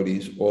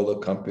devotees all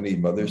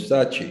accompanied Mother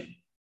Sachi.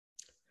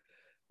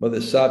 Mother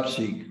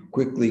Sachi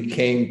quickly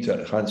came to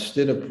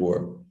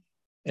Hastinapur,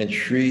 and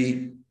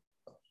Sri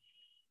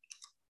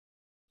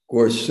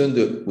Gaur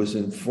Sundar was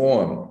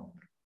informed.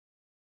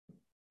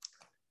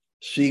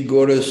 Sri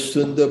Gaur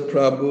Sundar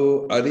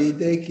Prabhu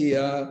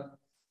Aridekiya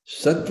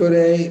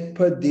Satvare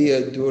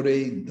Padiya Dure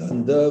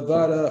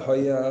Dandavara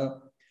Haya.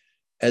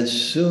 As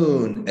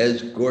soon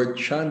as Gaur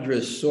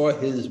Chandra saw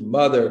his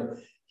mother,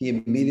 he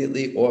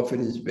immediately offered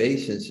his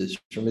obeisances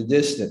from a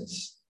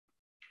distance.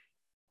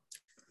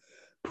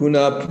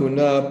 Puna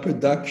Puna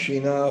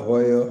Pradakshina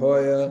Hoya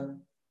Hoya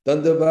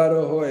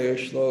Dandavara Hoya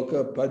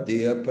Shloka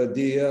Padya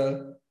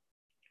Padya.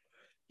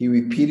 He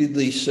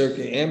repeatedly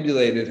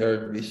circumambulated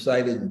her,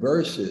 recited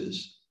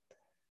verses,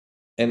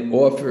 and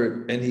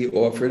he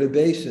offered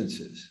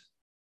obeisances.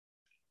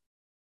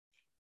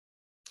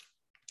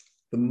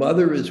 The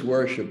mother is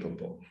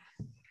worshipable.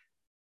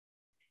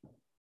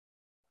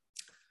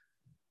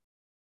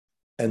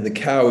 And the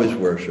cow is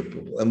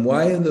worshipable. And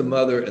why are the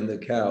mother and the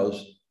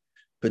cows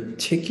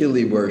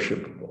particularly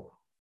worshipable?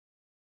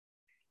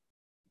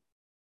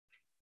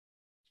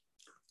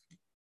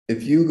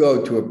 If you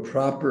go to a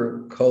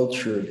proper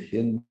cultured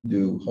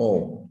Hindu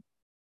home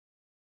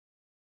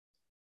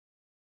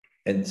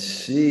and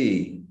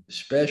see,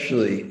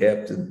 especially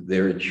after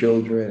there are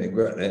children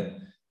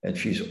and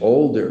she's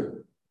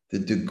older, the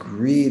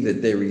degree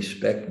that they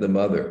respect the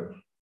mother.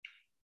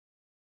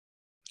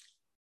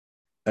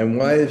 And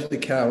why is the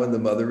cow and the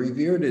mother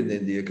revered in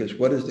India? Because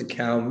what does the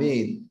cow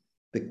mean?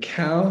 The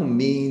cow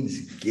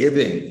means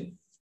giving.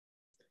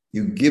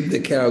 You give the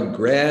cow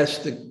grass,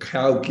 the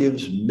cow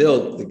gives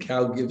milk, the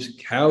cow gives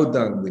cow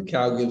dung, the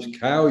cow gives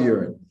cow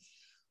urine.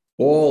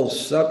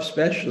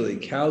 Especially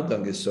cow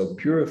dung is so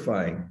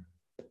purifying.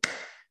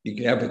 You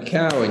can have a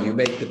cow and you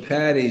make the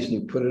patties and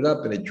you put it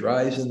up and it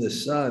dries in the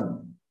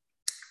sun.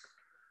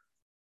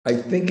 I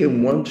think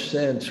in one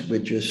sense, we're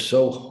just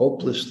so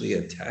hopelessly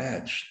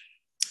attached.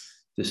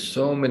 There's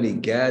so many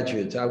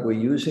gadgets. We're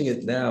using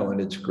it now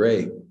and it's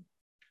great.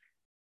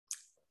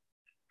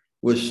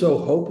 We're so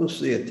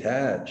hopelessly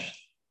attached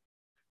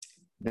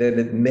that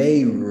it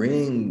may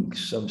ring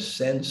some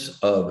sense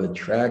of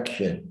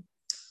attraction.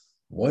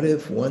 What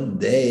if one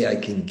day I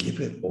can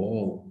give it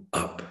all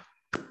up?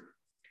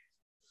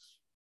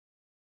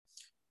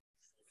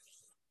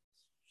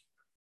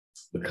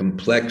 The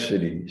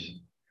complexities.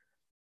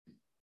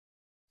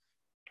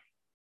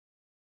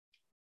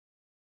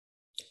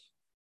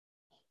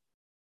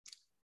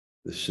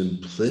 The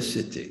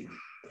simplicity.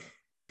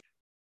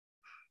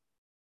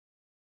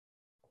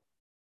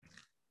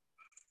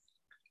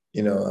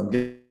 I'm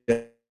getting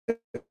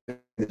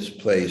this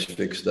place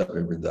fixed up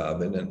in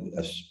Vrindavan, and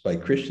by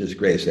Krishna's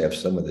grace, I have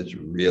someone that's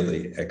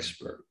really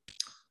expert,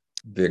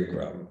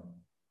 Vikram.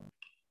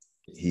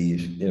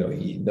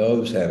 He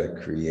knows how to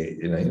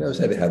create, he knows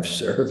how to have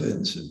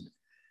servants, and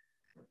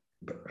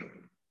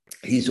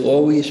he's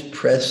always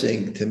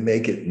pressing to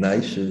make it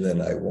nicer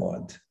than I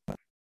want.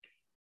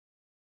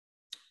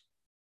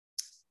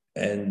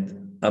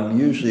 And I'm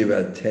usually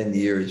about 10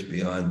 years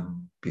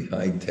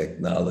behind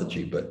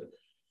technology, but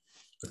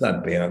it's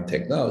not beyond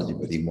technology,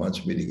 but he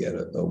wants me to get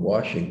a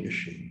washing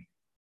machine.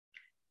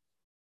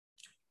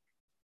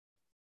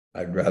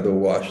 I'd rather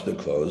wash the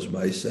clothes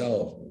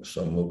myself.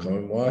 Someone will come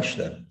and wash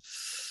them.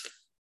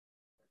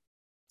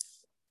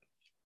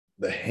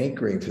 The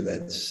hankering for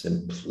that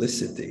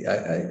simplicity,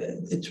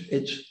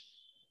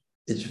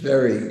 it's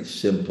very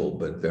simple,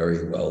 but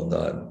very well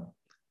done.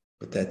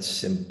 But that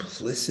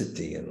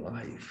simplicity in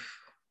life,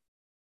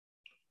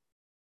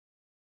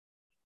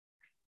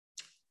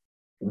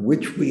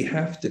 which we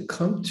have to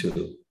come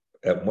to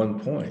at one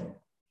point.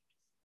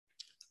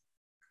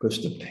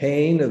 Because the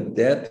pain of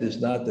death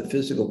is not the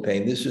physical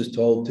pain. This is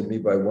told to me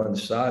by one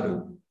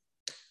sadhu.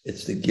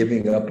 It's the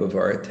giving up of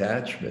our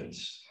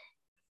attachments.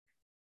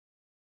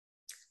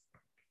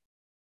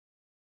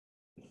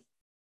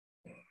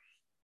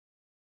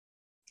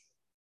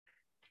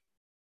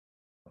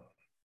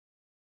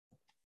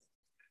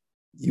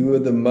 You are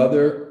the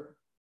mother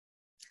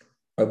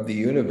of the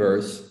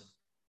universe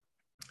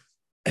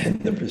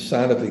and the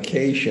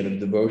personification of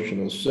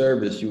devotional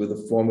service. You are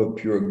the form of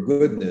pure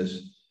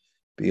goodness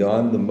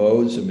beyond the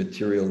modes of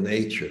material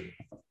nature.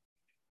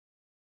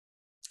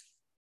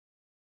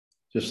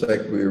 Just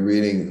like we were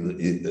reading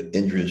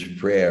Indra's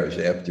prayers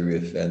after he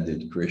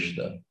offended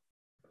Krishna.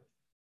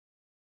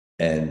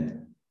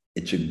 And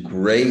it's a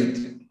great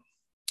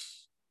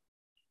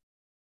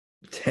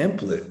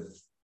template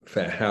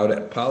for how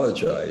to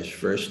apologize.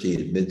 First, he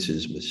admits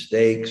his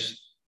mistakes.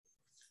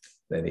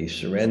 Then he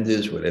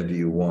surrenders. Whatever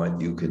you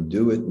want, you can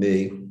do with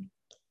me.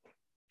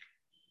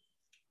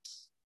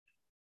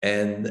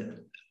 And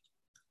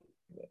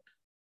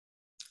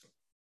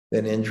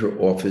then Indra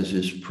offers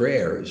his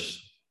prayers.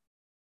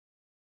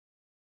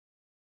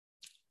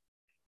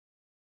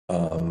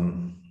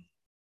 I'm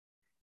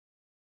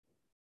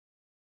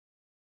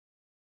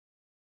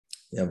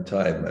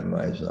tired. My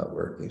mind's not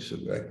working, so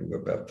I can go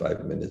about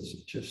 5 minutes.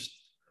 It's just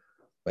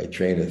my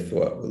train of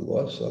thought was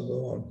lost. I'll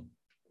go on.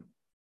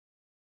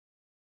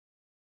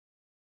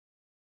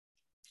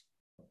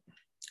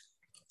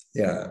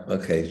 Yeah,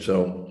 okay,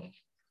 so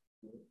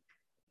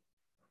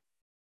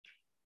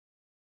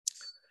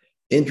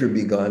Indra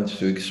begins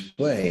to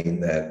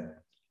explain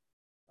that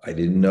I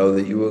didn't know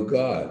that you were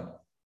God.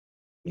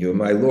 You are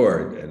my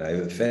Lord, and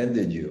I've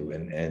offended you,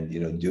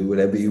 and do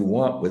whatever you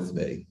want with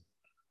me.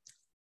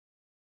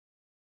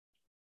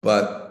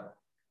 But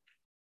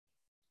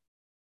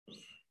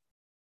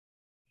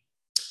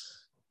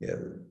yeah,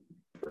 the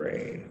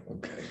brain,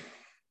 okay.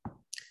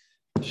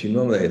 So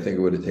normally I think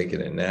I would have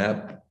taken a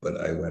nap,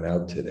 but I went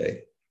out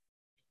today.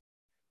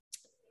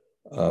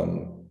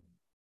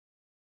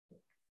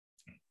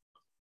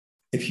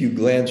 If you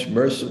glance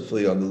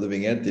mercifully on the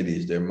living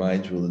entities, their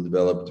minds will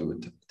develop to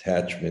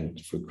attachment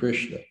for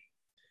Krishna.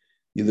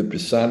 You're the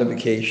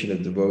personification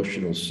of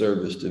devotional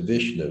service to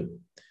Vishnu.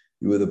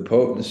 You are the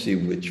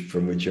potency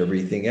from which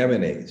everything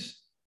emanates.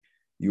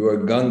 You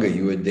are Ganga,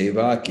 you are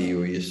Devaki,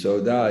 you are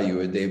Yasoda, you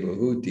are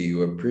Devahuti,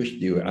 you are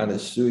Prishna, you are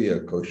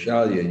Anasuya,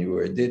 Kaushalya, you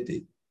are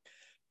Aditi.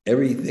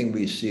 Everything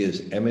we see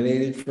is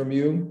emanated from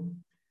you.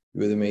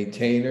 You are the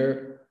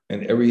maintainer,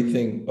 and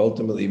everything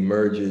ultimately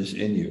merges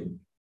in you.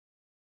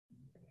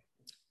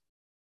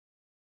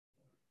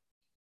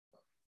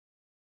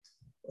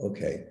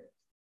 Okay,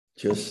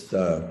 just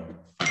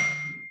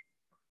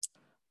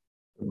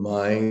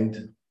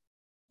mind.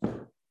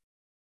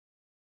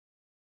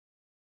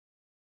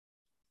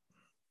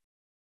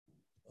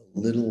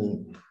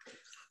 Little,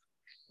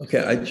 okay,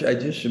 I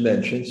just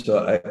mentioned,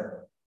 so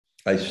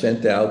I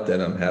sent out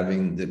that I'm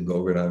having the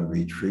Govardhan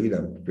retreat.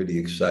 I'm pretty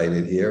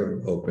excited here.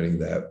 I'm opening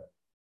that.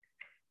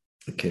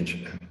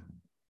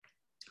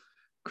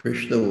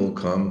 Krishna will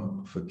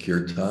come for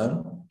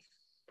kirtan.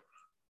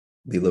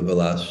 Leela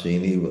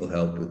Vilasini will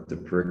help with the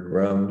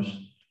parikrams.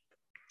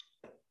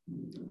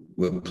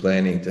 We're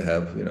planning to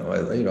have,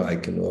 I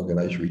can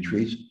organize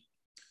retreats,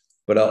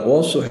 but I'll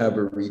also have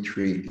a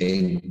retreat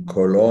in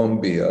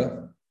Colombia.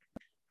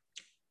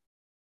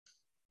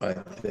 I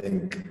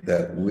think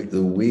that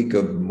the week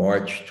of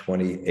March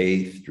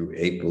 28th through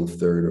April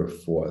 3rd or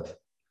 4th.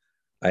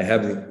 I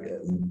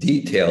haven't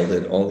detailed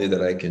it, only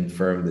that I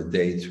confirmed the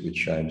dates with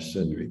Shyam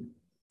Sundari.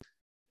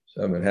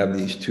 So I'm going to have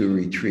these two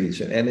retreats.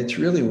 And it's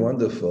really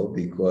wonderful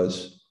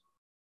because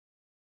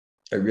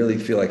I really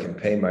feel I can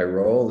play my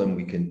role, and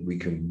we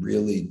can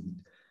really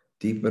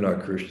deepen our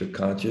Krishna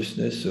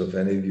consciousness. So if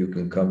any of you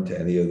can come to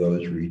any of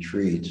those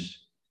retreats,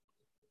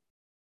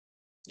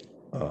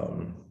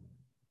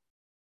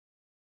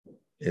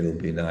 it'll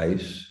be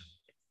nice.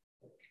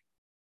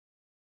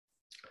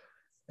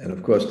 And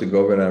of course, the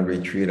Govardhan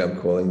retreat, I'm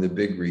calling the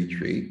big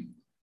retreat,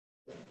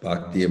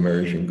 Bhakti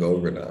Immersion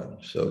Govardhan.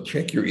 So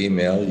check your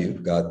email,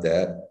 you've got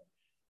that.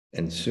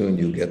 And soon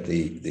you'll get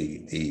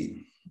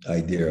the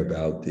idea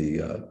about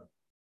the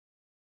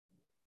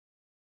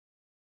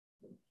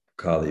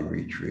Kali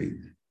retreat.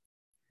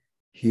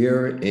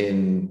 Here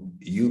in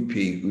UP,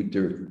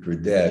 Uttar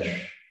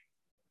Pradesh,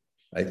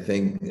 I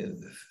think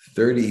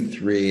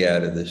 33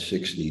 out of the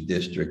 60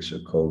 districts are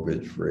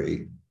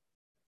COVID-free.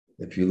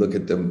 If you look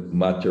at the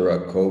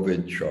Mathura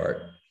COVID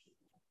chart,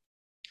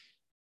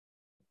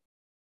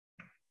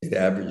 it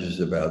averages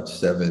about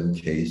 7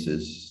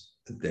 cases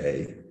a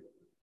day,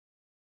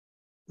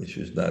 which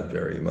is not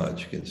very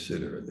much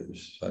considering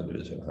there's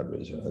hundreds and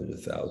hundreds and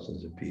hundreds of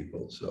thousands of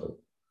people. So,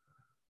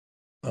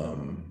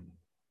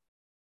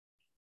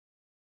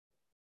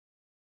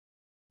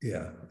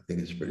 yeah, I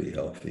think it's pretty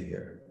healthy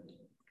here.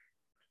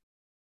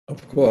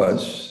 Of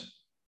course,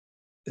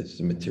 it's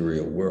the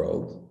material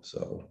world,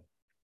 so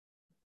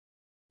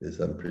there's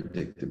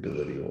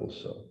unpredictability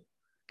also.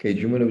 Okay,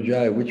 Jumana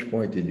Vijay, which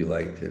point did you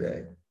like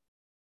today?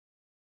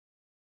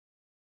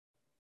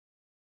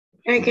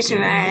 Hare Krishna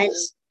Maharaj.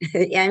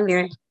 Yeah, I'm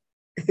here.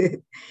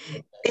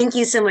 Thank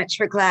you so much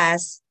for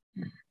class.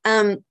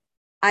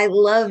 I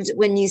loved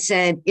when you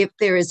said, if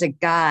there is a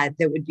God,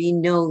 there would be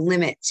no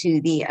limit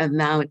to the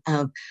amount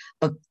of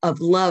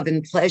love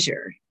and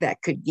pleasure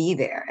that could be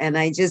there. And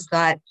I just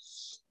thought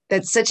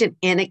that's such an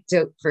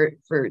anecdote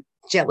for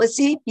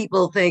jealousy.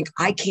 People think,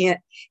 I can't,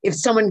 if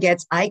someone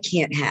gets, I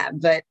can't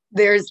have, but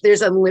there's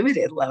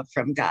unlimited love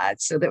from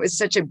God. So that was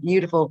such a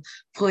beautiful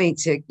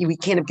point we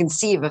can't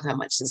conceive of how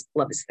much this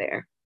love is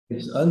there.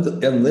 It's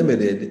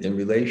unlimited in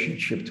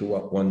relationship to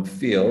what one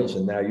feels.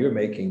 And now you're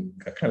making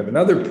a kind of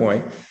another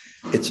point.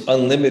 It's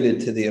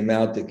unlimited to the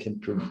amount that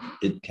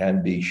it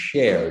can be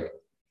shared,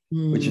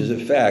 which is a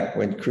fact.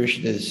 When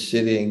Krishna is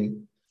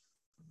sitting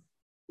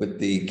with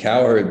the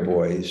cowherd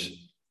boys,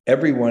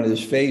 everyone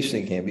is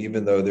facing him,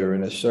 even though they're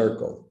in a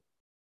circle.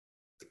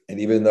 And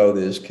even though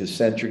there's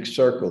concentric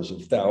circles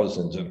of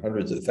thousands and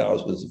hundreds of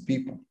thousands of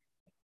people.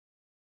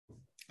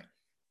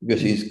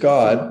 Because he's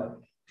God,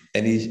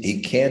 and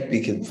he can't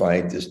be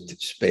confined to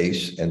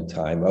space and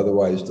time.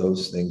 Otherwise,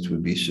 those things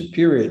would be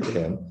superior to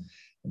him.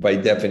 By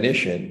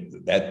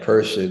definition, that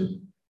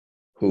person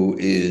who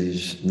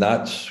is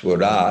not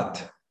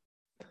swarat,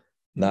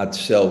 not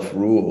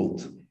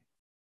self-ruled,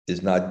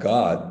 is not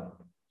God.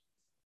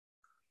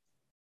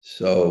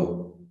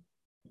 So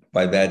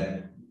by that,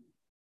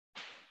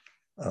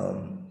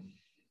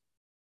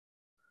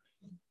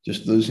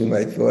 just losing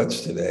my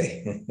thoughts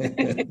today.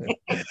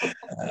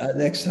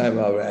 Next time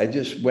I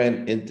just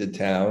went into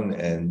town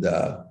and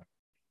I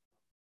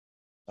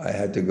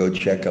had to go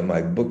check on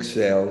my book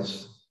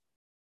sales,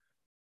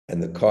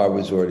 and the car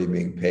was already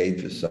being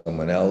paid for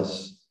someone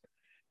else.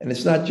 And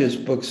it's not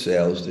just book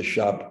sales, the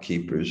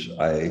shopkeepers,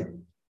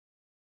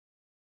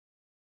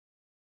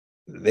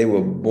 they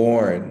were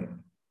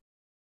born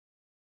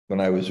when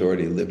I was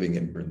already living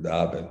in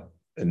Vrindavan,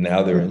 and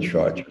now they're in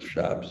charge of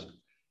shops.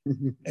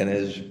 And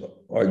as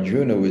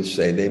Arjuna would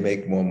say, they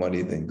make more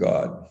money than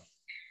God.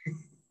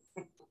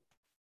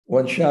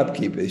 One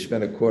shopkeeper, he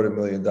spent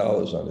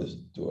 $250,000 on his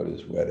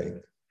daughter's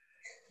wedding.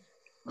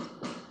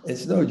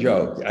 It's no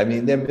joke. I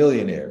mean, they're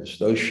millionaires.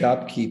 Those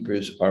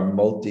shopkeepers are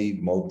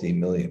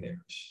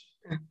multi-millionaires.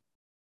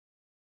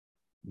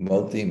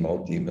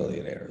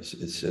 Multi-millionaires.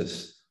 It's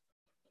just,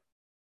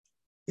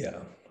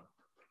 yeah.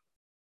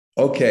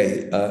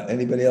 Okay.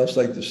 Anybody else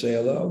like to say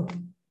hello?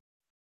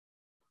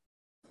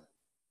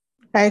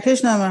 Hare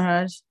Krishna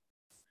Maharaj.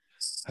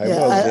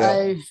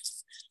 Yeah,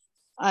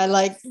 I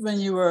like when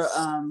you were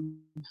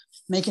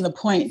making the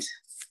point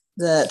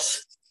that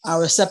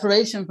our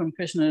separation from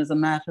Krishna is a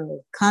matter of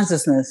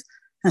consciousness.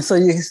 And so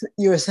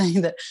you were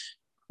saying that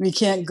we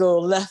can't go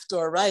left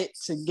or right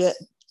to get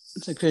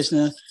to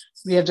Krishna.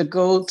 We have to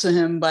go to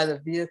him by the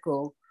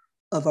vehicle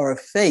of our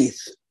faith.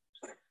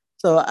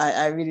 So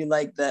I really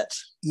like that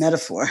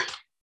metaphor.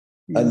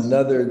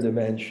 Another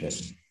dimension.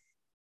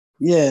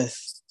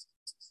 Yes.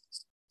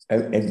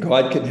 And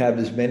God can have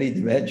as many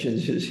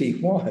dimensions as he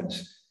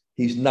wants.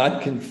 He's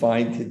not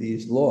confined to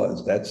these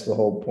laws. That's the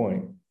whole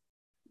point.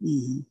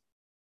 Mm-hmm.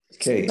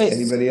 Okay, wait,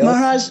 anybody else?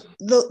 Maharaj,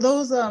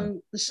 those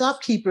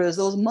shopkeepers,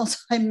 those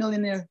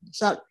multi-millionaire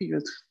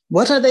shopkeepers,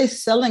 what are they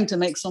selling to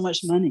make so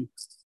much money?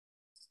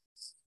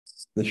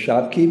 The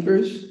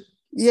shopkeepers?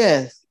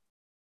 Yes.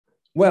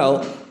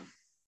 Well,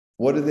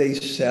 what do they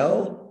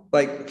sell?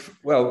 Like,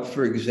 well,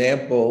 for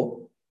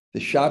example,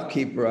 the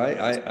shopkeeper,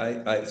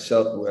 I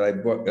sell when I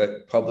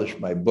published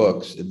my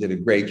books and did a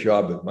great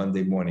job at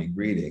Monday Morning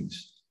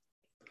Greetings.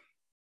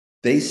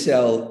 They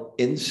sell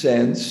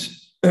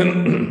incense,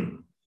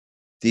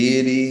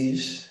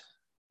 deities,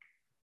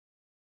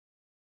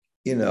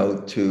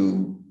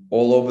 to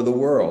all over the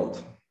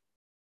world.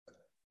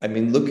 I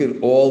mean, look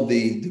at all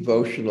the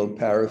devotional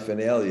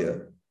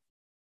paraphernalia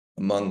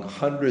among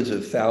hundreds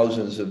of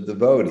thousands of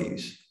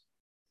devotees.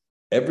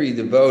 Every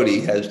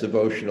devotee has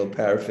devotional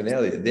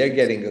paraphernalia. They're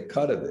getting a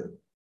cut of it.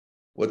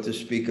 What to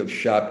speak of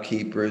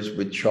shopkeepers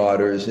with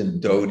charters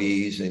and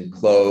dhotis and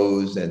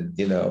clothes and,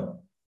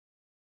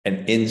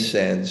 and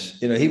incense.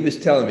 He was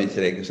telling me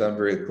today, because I'm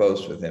very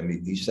close with him,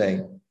 he's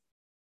saying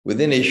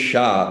within his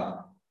shop,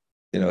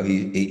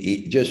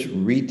 he just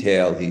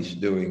retail, he's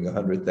doing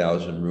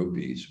 100,000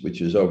 rupees,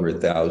 which is over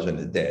 1,000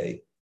 a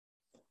day,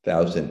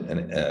 about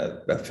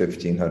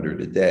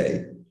 1,500 a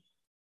day.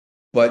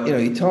 But,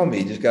 he told me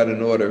he just got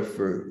an order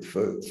for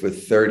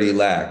 30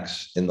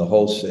 lakhs in the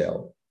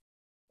wholesale.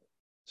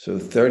 So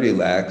 30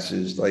 lakhs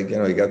is like, he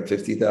got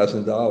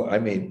 $50,000. I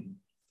mean,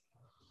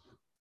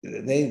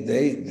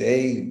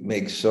 they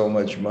make so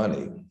much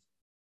money.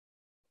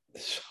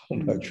 So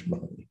much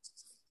money.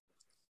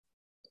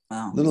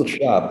 Wow. Little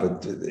shop,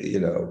 but,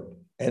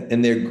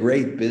 and they're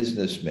great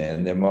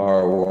businessmen. They're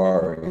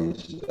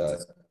Marwaris. I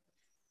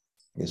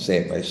can say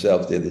it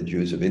myself, they're the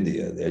Jews of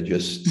India. They're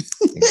just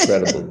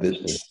incredible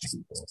business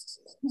people.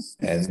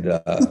 And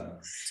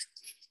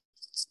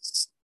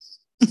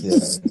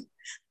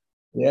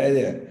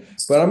yeah.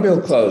 But I'm real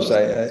close.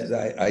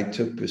 I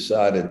took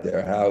Prasad at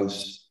their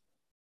house.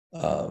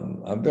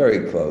 I'm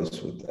very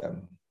close with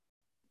them.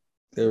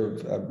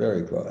 I'm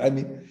very close. I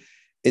mean,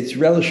 it's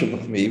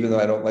relishable for me, even though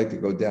I don't like to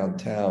go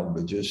downtown,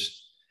 but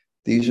just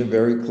these are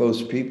very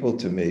close people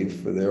to me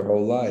for their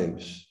whole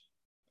lives.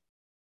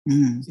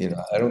 Mm.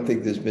 I don't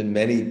think there's been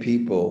many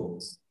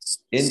people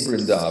in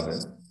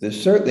Vrindavan.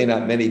 There's certainly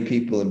not many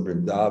people in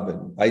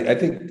Vrindavan. I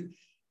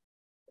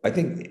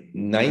think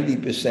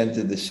 90%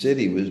 of the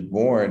city was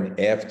born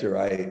after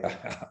I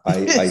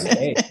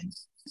came.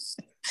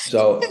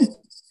 So,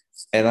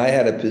 and I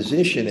had a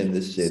position in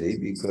the city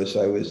because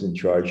I was in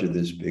charge of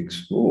this big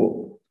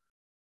school.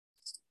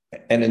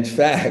 And in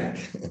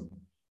fact,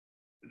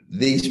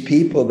 these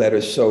people that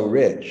are so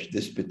rich,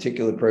 this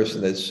particular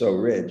person that's so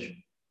rich,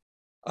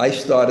 I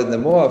started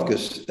them off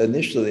because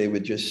initially they were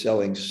just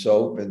selling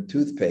soap and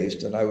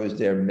toothpaste, and I was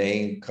their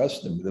main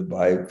customer to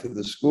buy for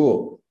the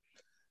school.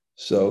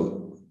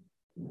 So,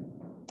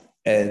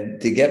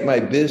 and to get my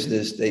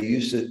business, they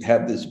used to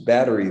have this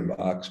battery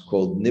box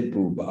called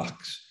Nippu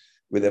box,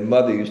 where their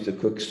mother used to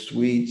cook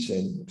sweets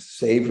and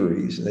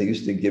savories, and they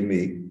used to give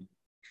me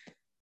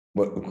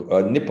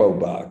a Nippo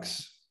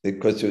box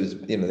because it was,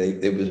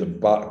 it was a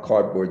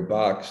cardboard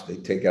box. They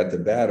take out the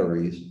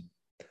batteries.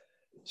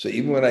 So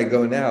even when I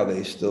go now,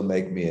 they still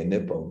make me a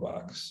Nippo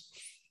box.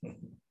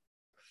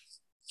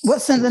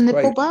 What's in the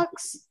Nippo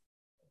box?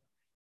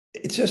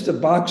 It's just a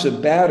box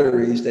of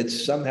batteries that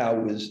somehow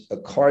was a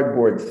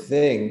cardboard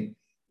thing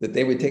that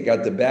they would take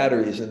out the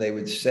batteries and they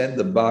would send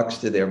the box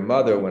to their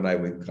mother when I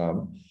would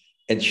come.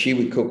 And she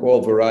would cook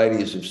all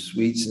varieties of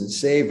sweets and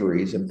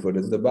savories and put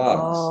in the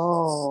box.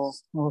 Oh,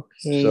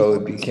 okay. So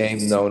it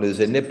became known as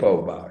a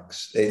Nippo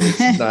box. It's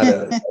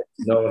not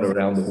known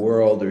around the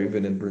world or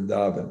even in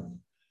Vrindavan.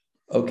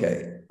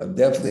 Okay, I'm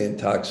definitely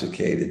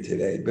intoxicated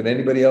today. But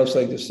anybody else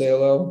like to say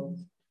hello?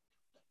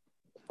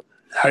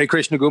 Hare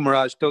Krishna Guru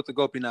Maharaj, Tota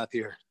Gopinath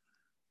here.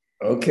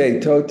 Okay,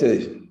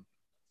 Tota,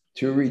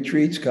 2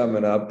 retreats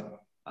coming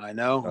up. I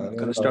know. I'm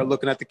going to start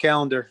looking at the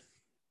calendar.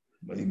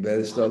 Well, you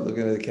better start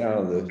looking at the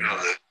calendar.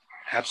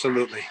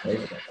 Absolutely.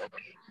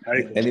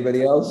 Okay.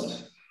 Anybody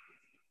else?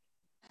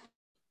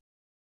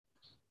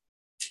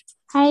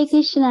 Hare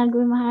Krishna,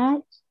 Guru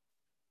Maharaj.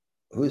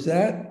 Who's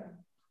that?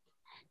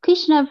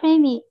 Krishna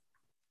Premi.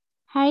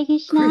 Hare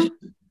Krishna.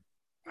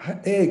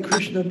 Hey,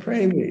 Krishna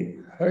Premi.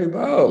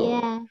 Haribo.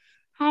 Yeah.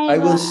 I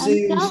will Haribo.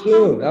 see you I'm so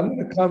soon. I'm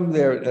going to come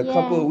there in a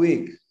couple Yeah. of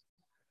weeks.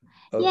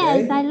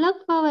 Yes, I Okay?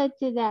 look forward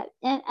to that.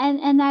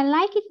 And I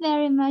like it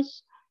very much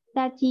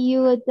that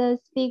you would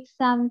speak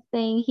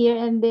something here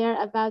and there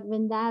about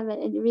Vrindavan.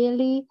 It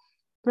really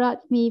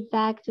brought me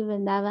back to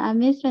Vrindavan. I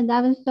miss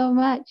Vrindavan so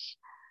much.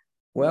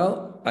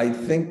 Well, I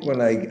think when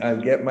I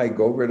get my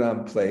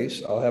Govardhan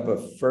place, I'll have a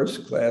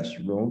first-class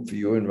room for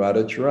you in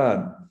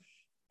Radhacharan.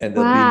 And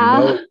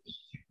Wow.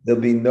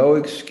 there'll be no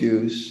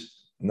excuse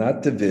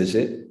not to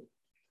visit.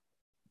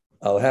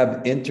 I'll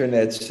have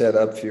internet set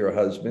up for your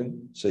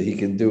husband so he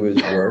can do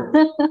his work.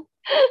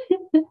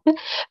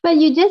 But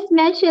you just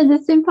mentioned the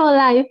simple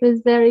life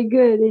is very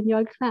good in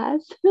your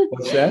class.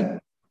 What's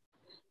that?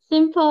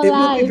 Simple It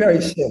will be life.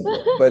 very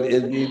simple, but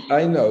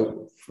I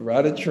know for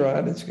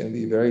Radhacharan, it's going to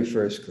be very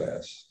first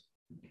class.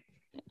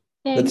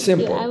 Thank But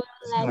simple. you. I will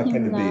It's let not going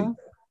him to be. know.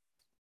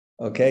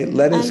 Okay,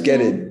 let us get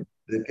Okay. it.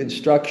 The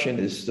construction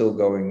is still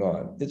going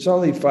on. It's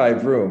only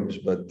 5 rooms,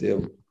 but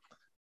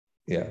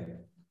yeah.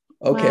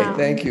 Okay, Wow,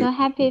 thank I'm you. so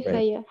happy for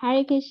you.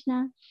 Hare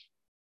Krishna.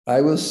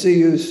 I will see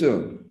you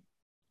soon.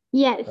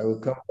 Yes, I will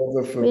come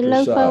over for we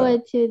look prasad.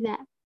 forward to that.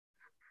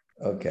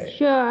 Okay.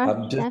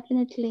 Sure,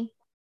 definitely.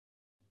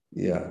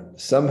 Yeah.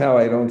 Somehow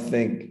I don't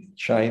think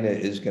China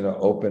is going to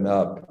open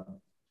up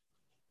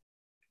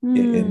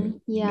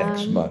in Yeah.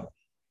 next month.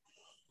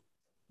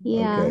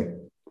 Yeah. Okay.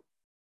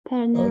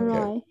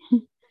 Parnaroy.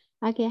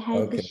 Okay,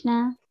 Hare Okay.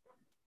 Krishna.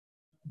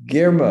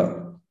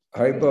 Girma.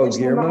 Haribo,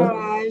 Krishna Girma.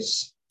 Maharaj.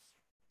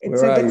 It's Where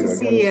so are good you? to I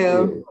see gotta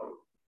you.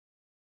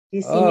 Do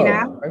you see me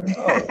now?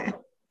 Haribo.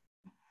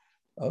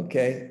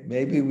 Okay.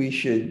 Maybe we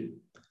should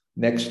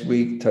next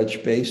week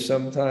touch base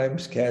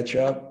sometimes, catch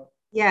up.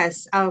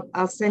 Yes,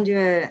 I'll send you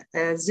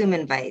a Zoom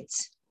invite.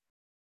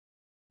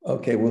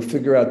 Okay, we'll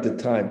figure out the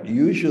time.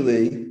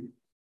 Usually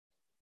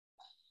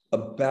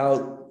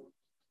about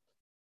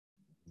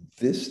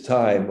this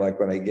time, like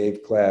when I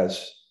gave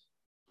class,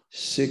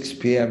 6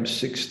 p.m.,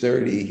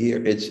 6:30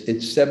 here.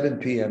 It's 7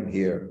 p.m.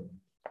 here.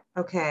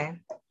 Okay.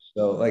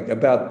 So like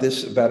about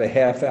a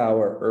half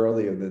hour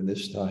earlier than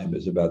this time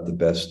is about the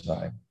best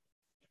time.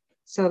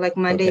 So like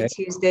Monday, Okay.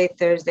 Tuesday,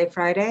 Thursday,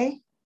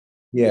 Friday?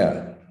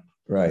 Yeah,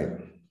 right.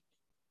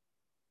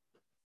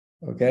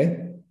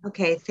 Okay.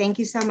 Okay, thank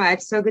you so much.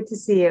 So good to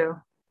see you.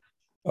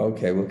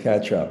 Okay, we'll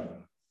catch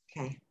up.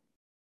 Okay.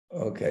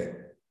 Okay.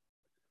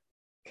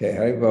 Okay,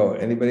 Haribo.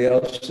 Anybody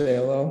else say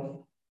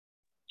hello?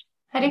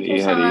 Hare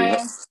Krishna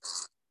Maharaj.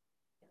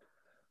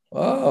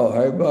 Oh,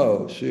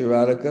 Haribo. Sri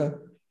Radhika.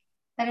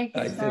 Hare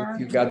I think Krishna.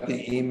 you got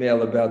the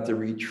email about the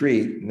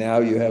retreat. Now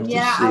you have to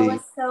Yeah, see. I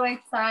was so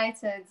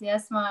excited.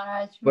 Yes,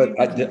 Maharaj. But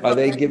We're looking are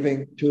they forward.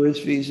 giving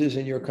tourist visas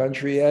in your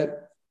country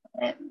yet?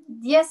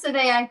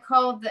 Yesterday I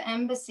called the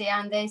embassy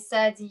and they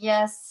said,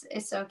 yes,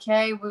 it's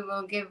okay. We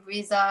will give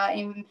visa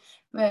in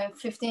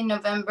 15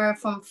 November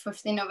from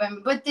 15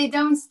 November. But they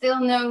don't still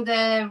know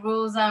the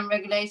rules and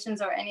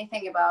regulations or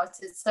anything about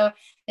it. So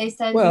they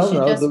said we Well,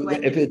 should no, just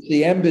wait. if it's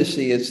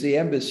the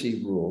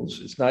embassy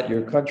rules. It's not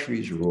your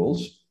country's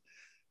rules.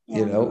 Yeah.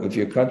 You know, if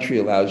your country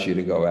allows you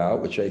to go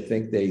out, which I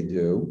think they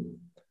do,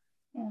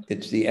 Yeah.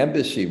 it's the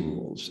embassy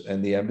rules.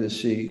 And the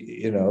embassy,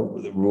 you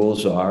know, the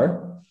rules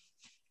are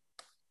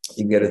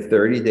you get a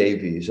 30-day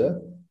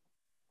visa.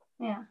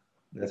 Yeah.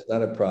 That's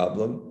not a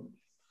problem.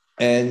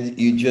 And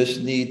you just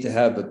need to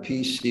have a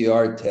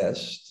PCR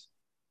test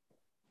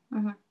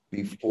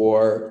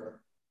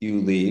before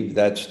you leave.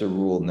 That's the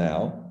rule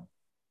now.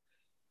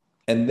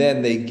 And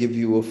then they give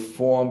you a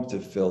form to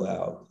fill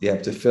out. You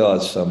have to fill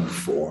out some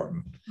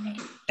form.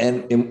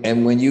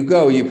 And when you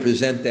go, you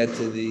present that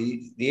to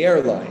the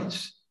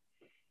airlines.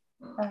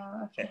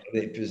 Okay.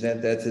 They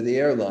present that to the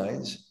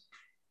airlines.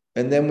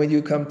 And then when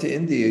you come to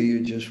India, you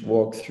just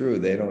walk through.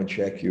 They don't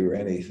check you or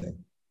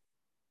anything.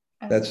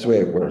 That's the way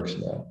it works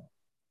now.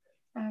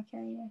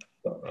 Okay,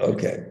 yeah.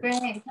 Okay.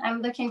 Great.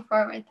 I'm looking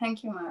forward.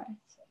 Thank you, Maharaj.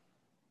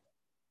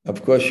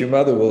 Of course, your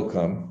mother will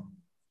come.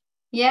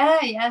 Yeah,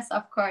 yes,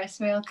 of course.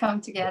 We'll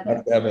come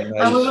together. Have a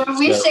nice And we were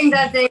wishing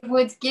that they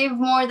would give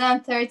more than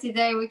 30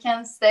 days. We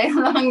can stay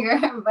longer,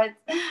 but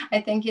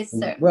I think it's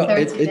 30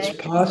 it's days.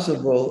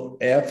 possible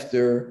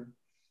after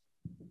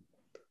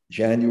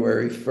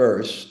January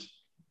 1st.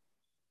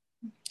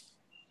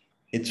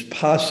 It's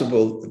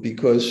possible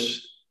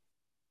because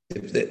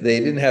if they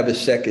didn't have a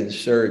second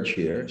surge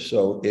here.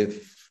 So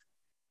if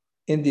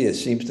India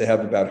seems to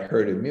have about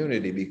herd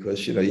immunity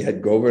because, you know, you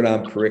had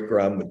Govardhan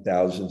Parikaram with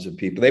thousands of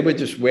people. They were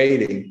just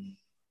waiting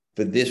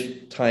for this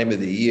time of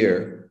the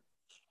year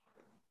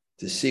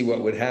to see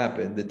what would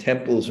happen. The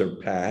temples are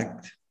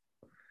packed.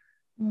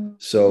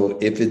 So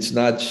if it's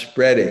not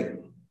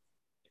spreading,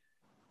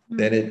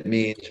 then it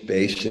means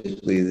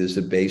basically there's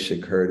a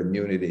basic herd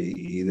immunity.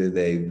 Either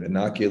they've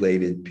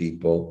inoculated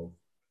people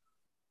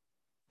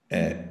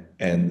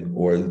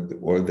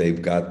or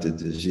they've got the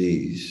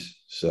disease.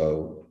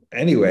 So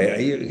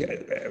anyway,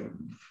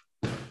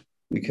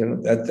 We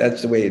can,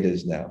 that's the way it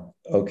is now.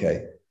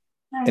 Okay.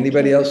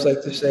 Anybody else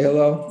like to say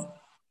hello?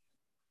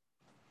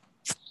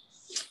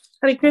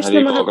 Hare Krishna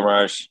Hari Maharaj. Bol,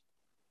 Gamaraj.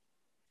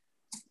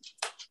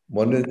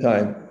 One at a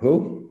time.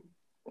 Who?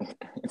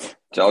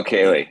 Joel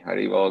Cayley.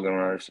 Hari Bol,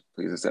 Gamaraj.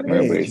 Please accept my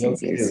Hey, Joe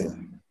obeisances.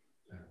 Cayley.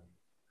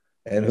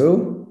 And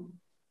who?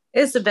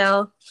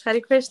 Isabel. Hare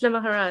Krishna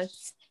Maharaj.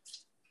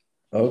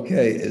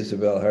 Okay,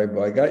 Isabel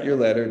Haribo. I got your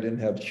letter. Didn't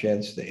have a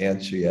chance to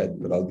answer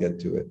yet, but I'll get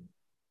to it.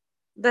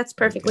 That's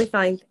perfectly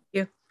fine. Thank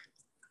you.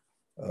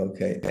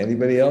 Okay.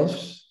 Anybody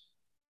else?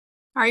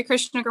 Hare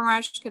Krishna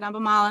Gamaraj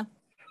Kadambamala.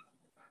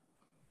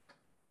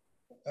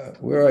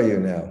 Where are you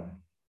now?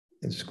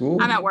 In school?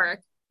 I'm at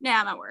work.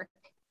 Yeah, I'm at work.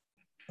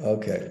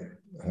 Okay.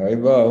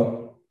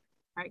 Haribo.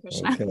 Hare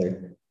Krishna. Okay.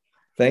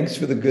 Thanks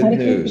for the good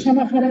news.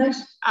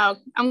 Oh,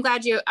 I'm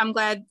glad.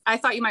 I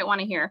thought you might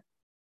want to hear.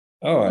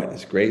 All right.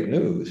 It's great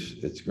news.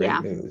 It's great Yeah.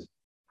 news.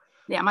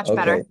 Yeah, much Okay.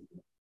 better.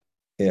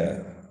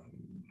 Yeah.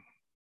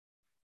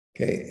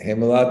 Okay.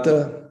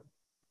 Hemalata.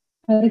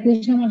 Hare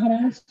Krishna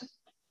Maharaj.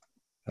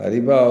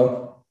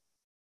 Haribo.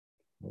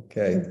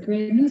 Okay. That's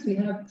great news. We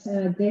have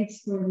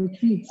dates for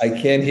retreats. I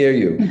can't hear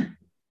you.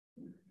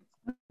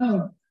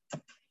 Oh,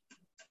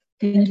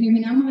 can you hear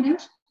me now,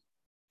 Maharaj?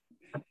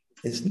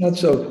 It's not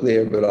so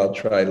clear, but I'll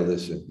try to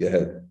listen. Go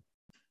ahead.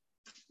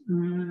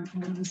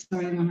 I'm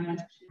sorry, Maharaj.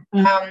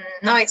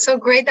 No, it's so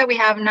great that we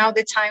have now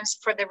the times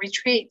for the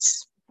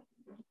retreats.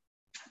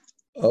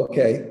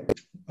 Okay.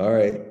 All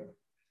right.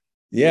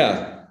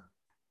 Yeah.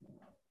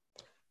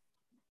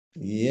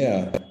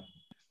 Yeah.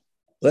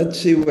 Let's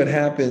see what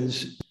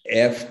happens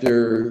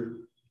after,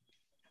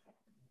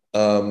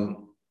 because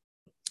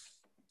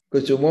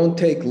it won't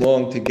take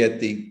long to get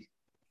the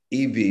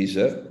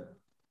e-visa.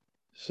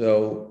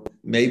 So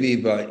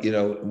maybe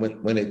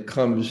when it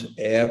comes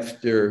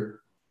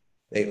after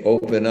they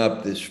open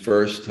up this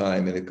first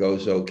time and it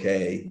goes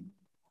okay,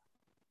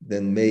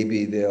 then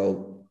maybe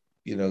they'll,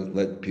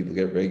 let people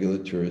get regular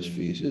tourist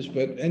visas.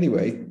 But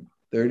anyway,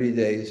 30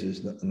 days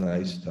is a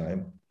nice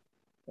time.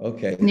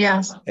 Okay.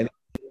 Yes.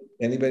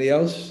 Anybody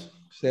else?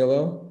 Say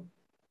hello.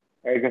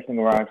 Hare Krishna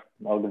Gamaraj.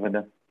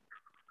 Malgovinda.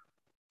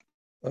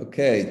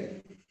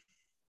 Okay.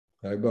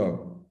 Hi,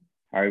 Bob.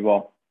 Hari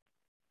Bol.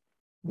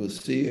 We'll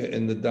see you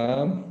in the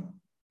Dom.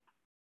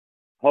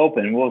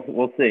 Hoping.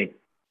 We'll see.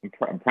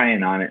 I'm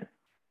praying on it.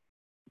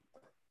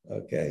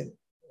 Okay.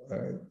 All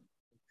right.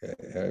 Okay.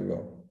 Hi,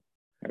 Bob.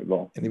 Hari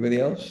Bol. Anybody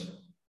else?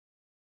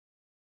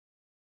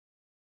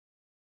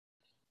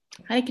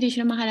 Hare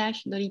Krishna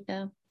Maharaj,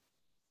 Dorita.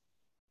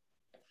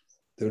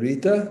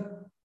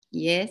 Dorita?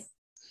 Yes.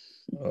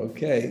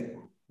 Okay.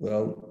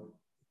 Well,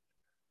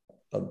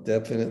 I'll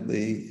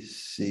definitely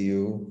see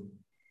you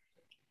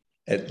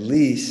at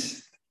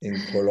least in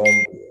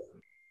Colombia.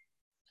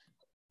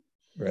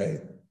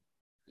 Right?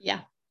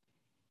 Yeah.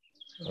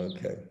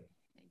 Okay.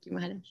 Thank you,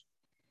 Maharaj.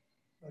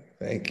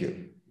 Thank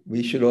you.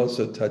 We should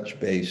also touch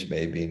base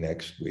maybe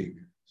next week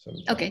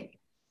sometime. Okay.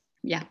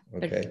 Yeah.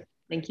 Okay. Perfect.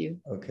 Thank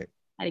you. Okay.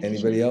 Hare Krishna.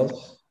 Anybody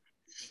else?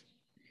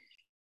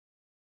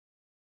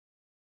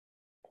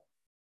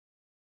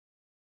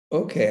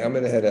 Okay, I'm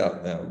going to head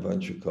out now.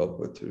 Vancha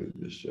Kalpa to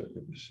the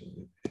service.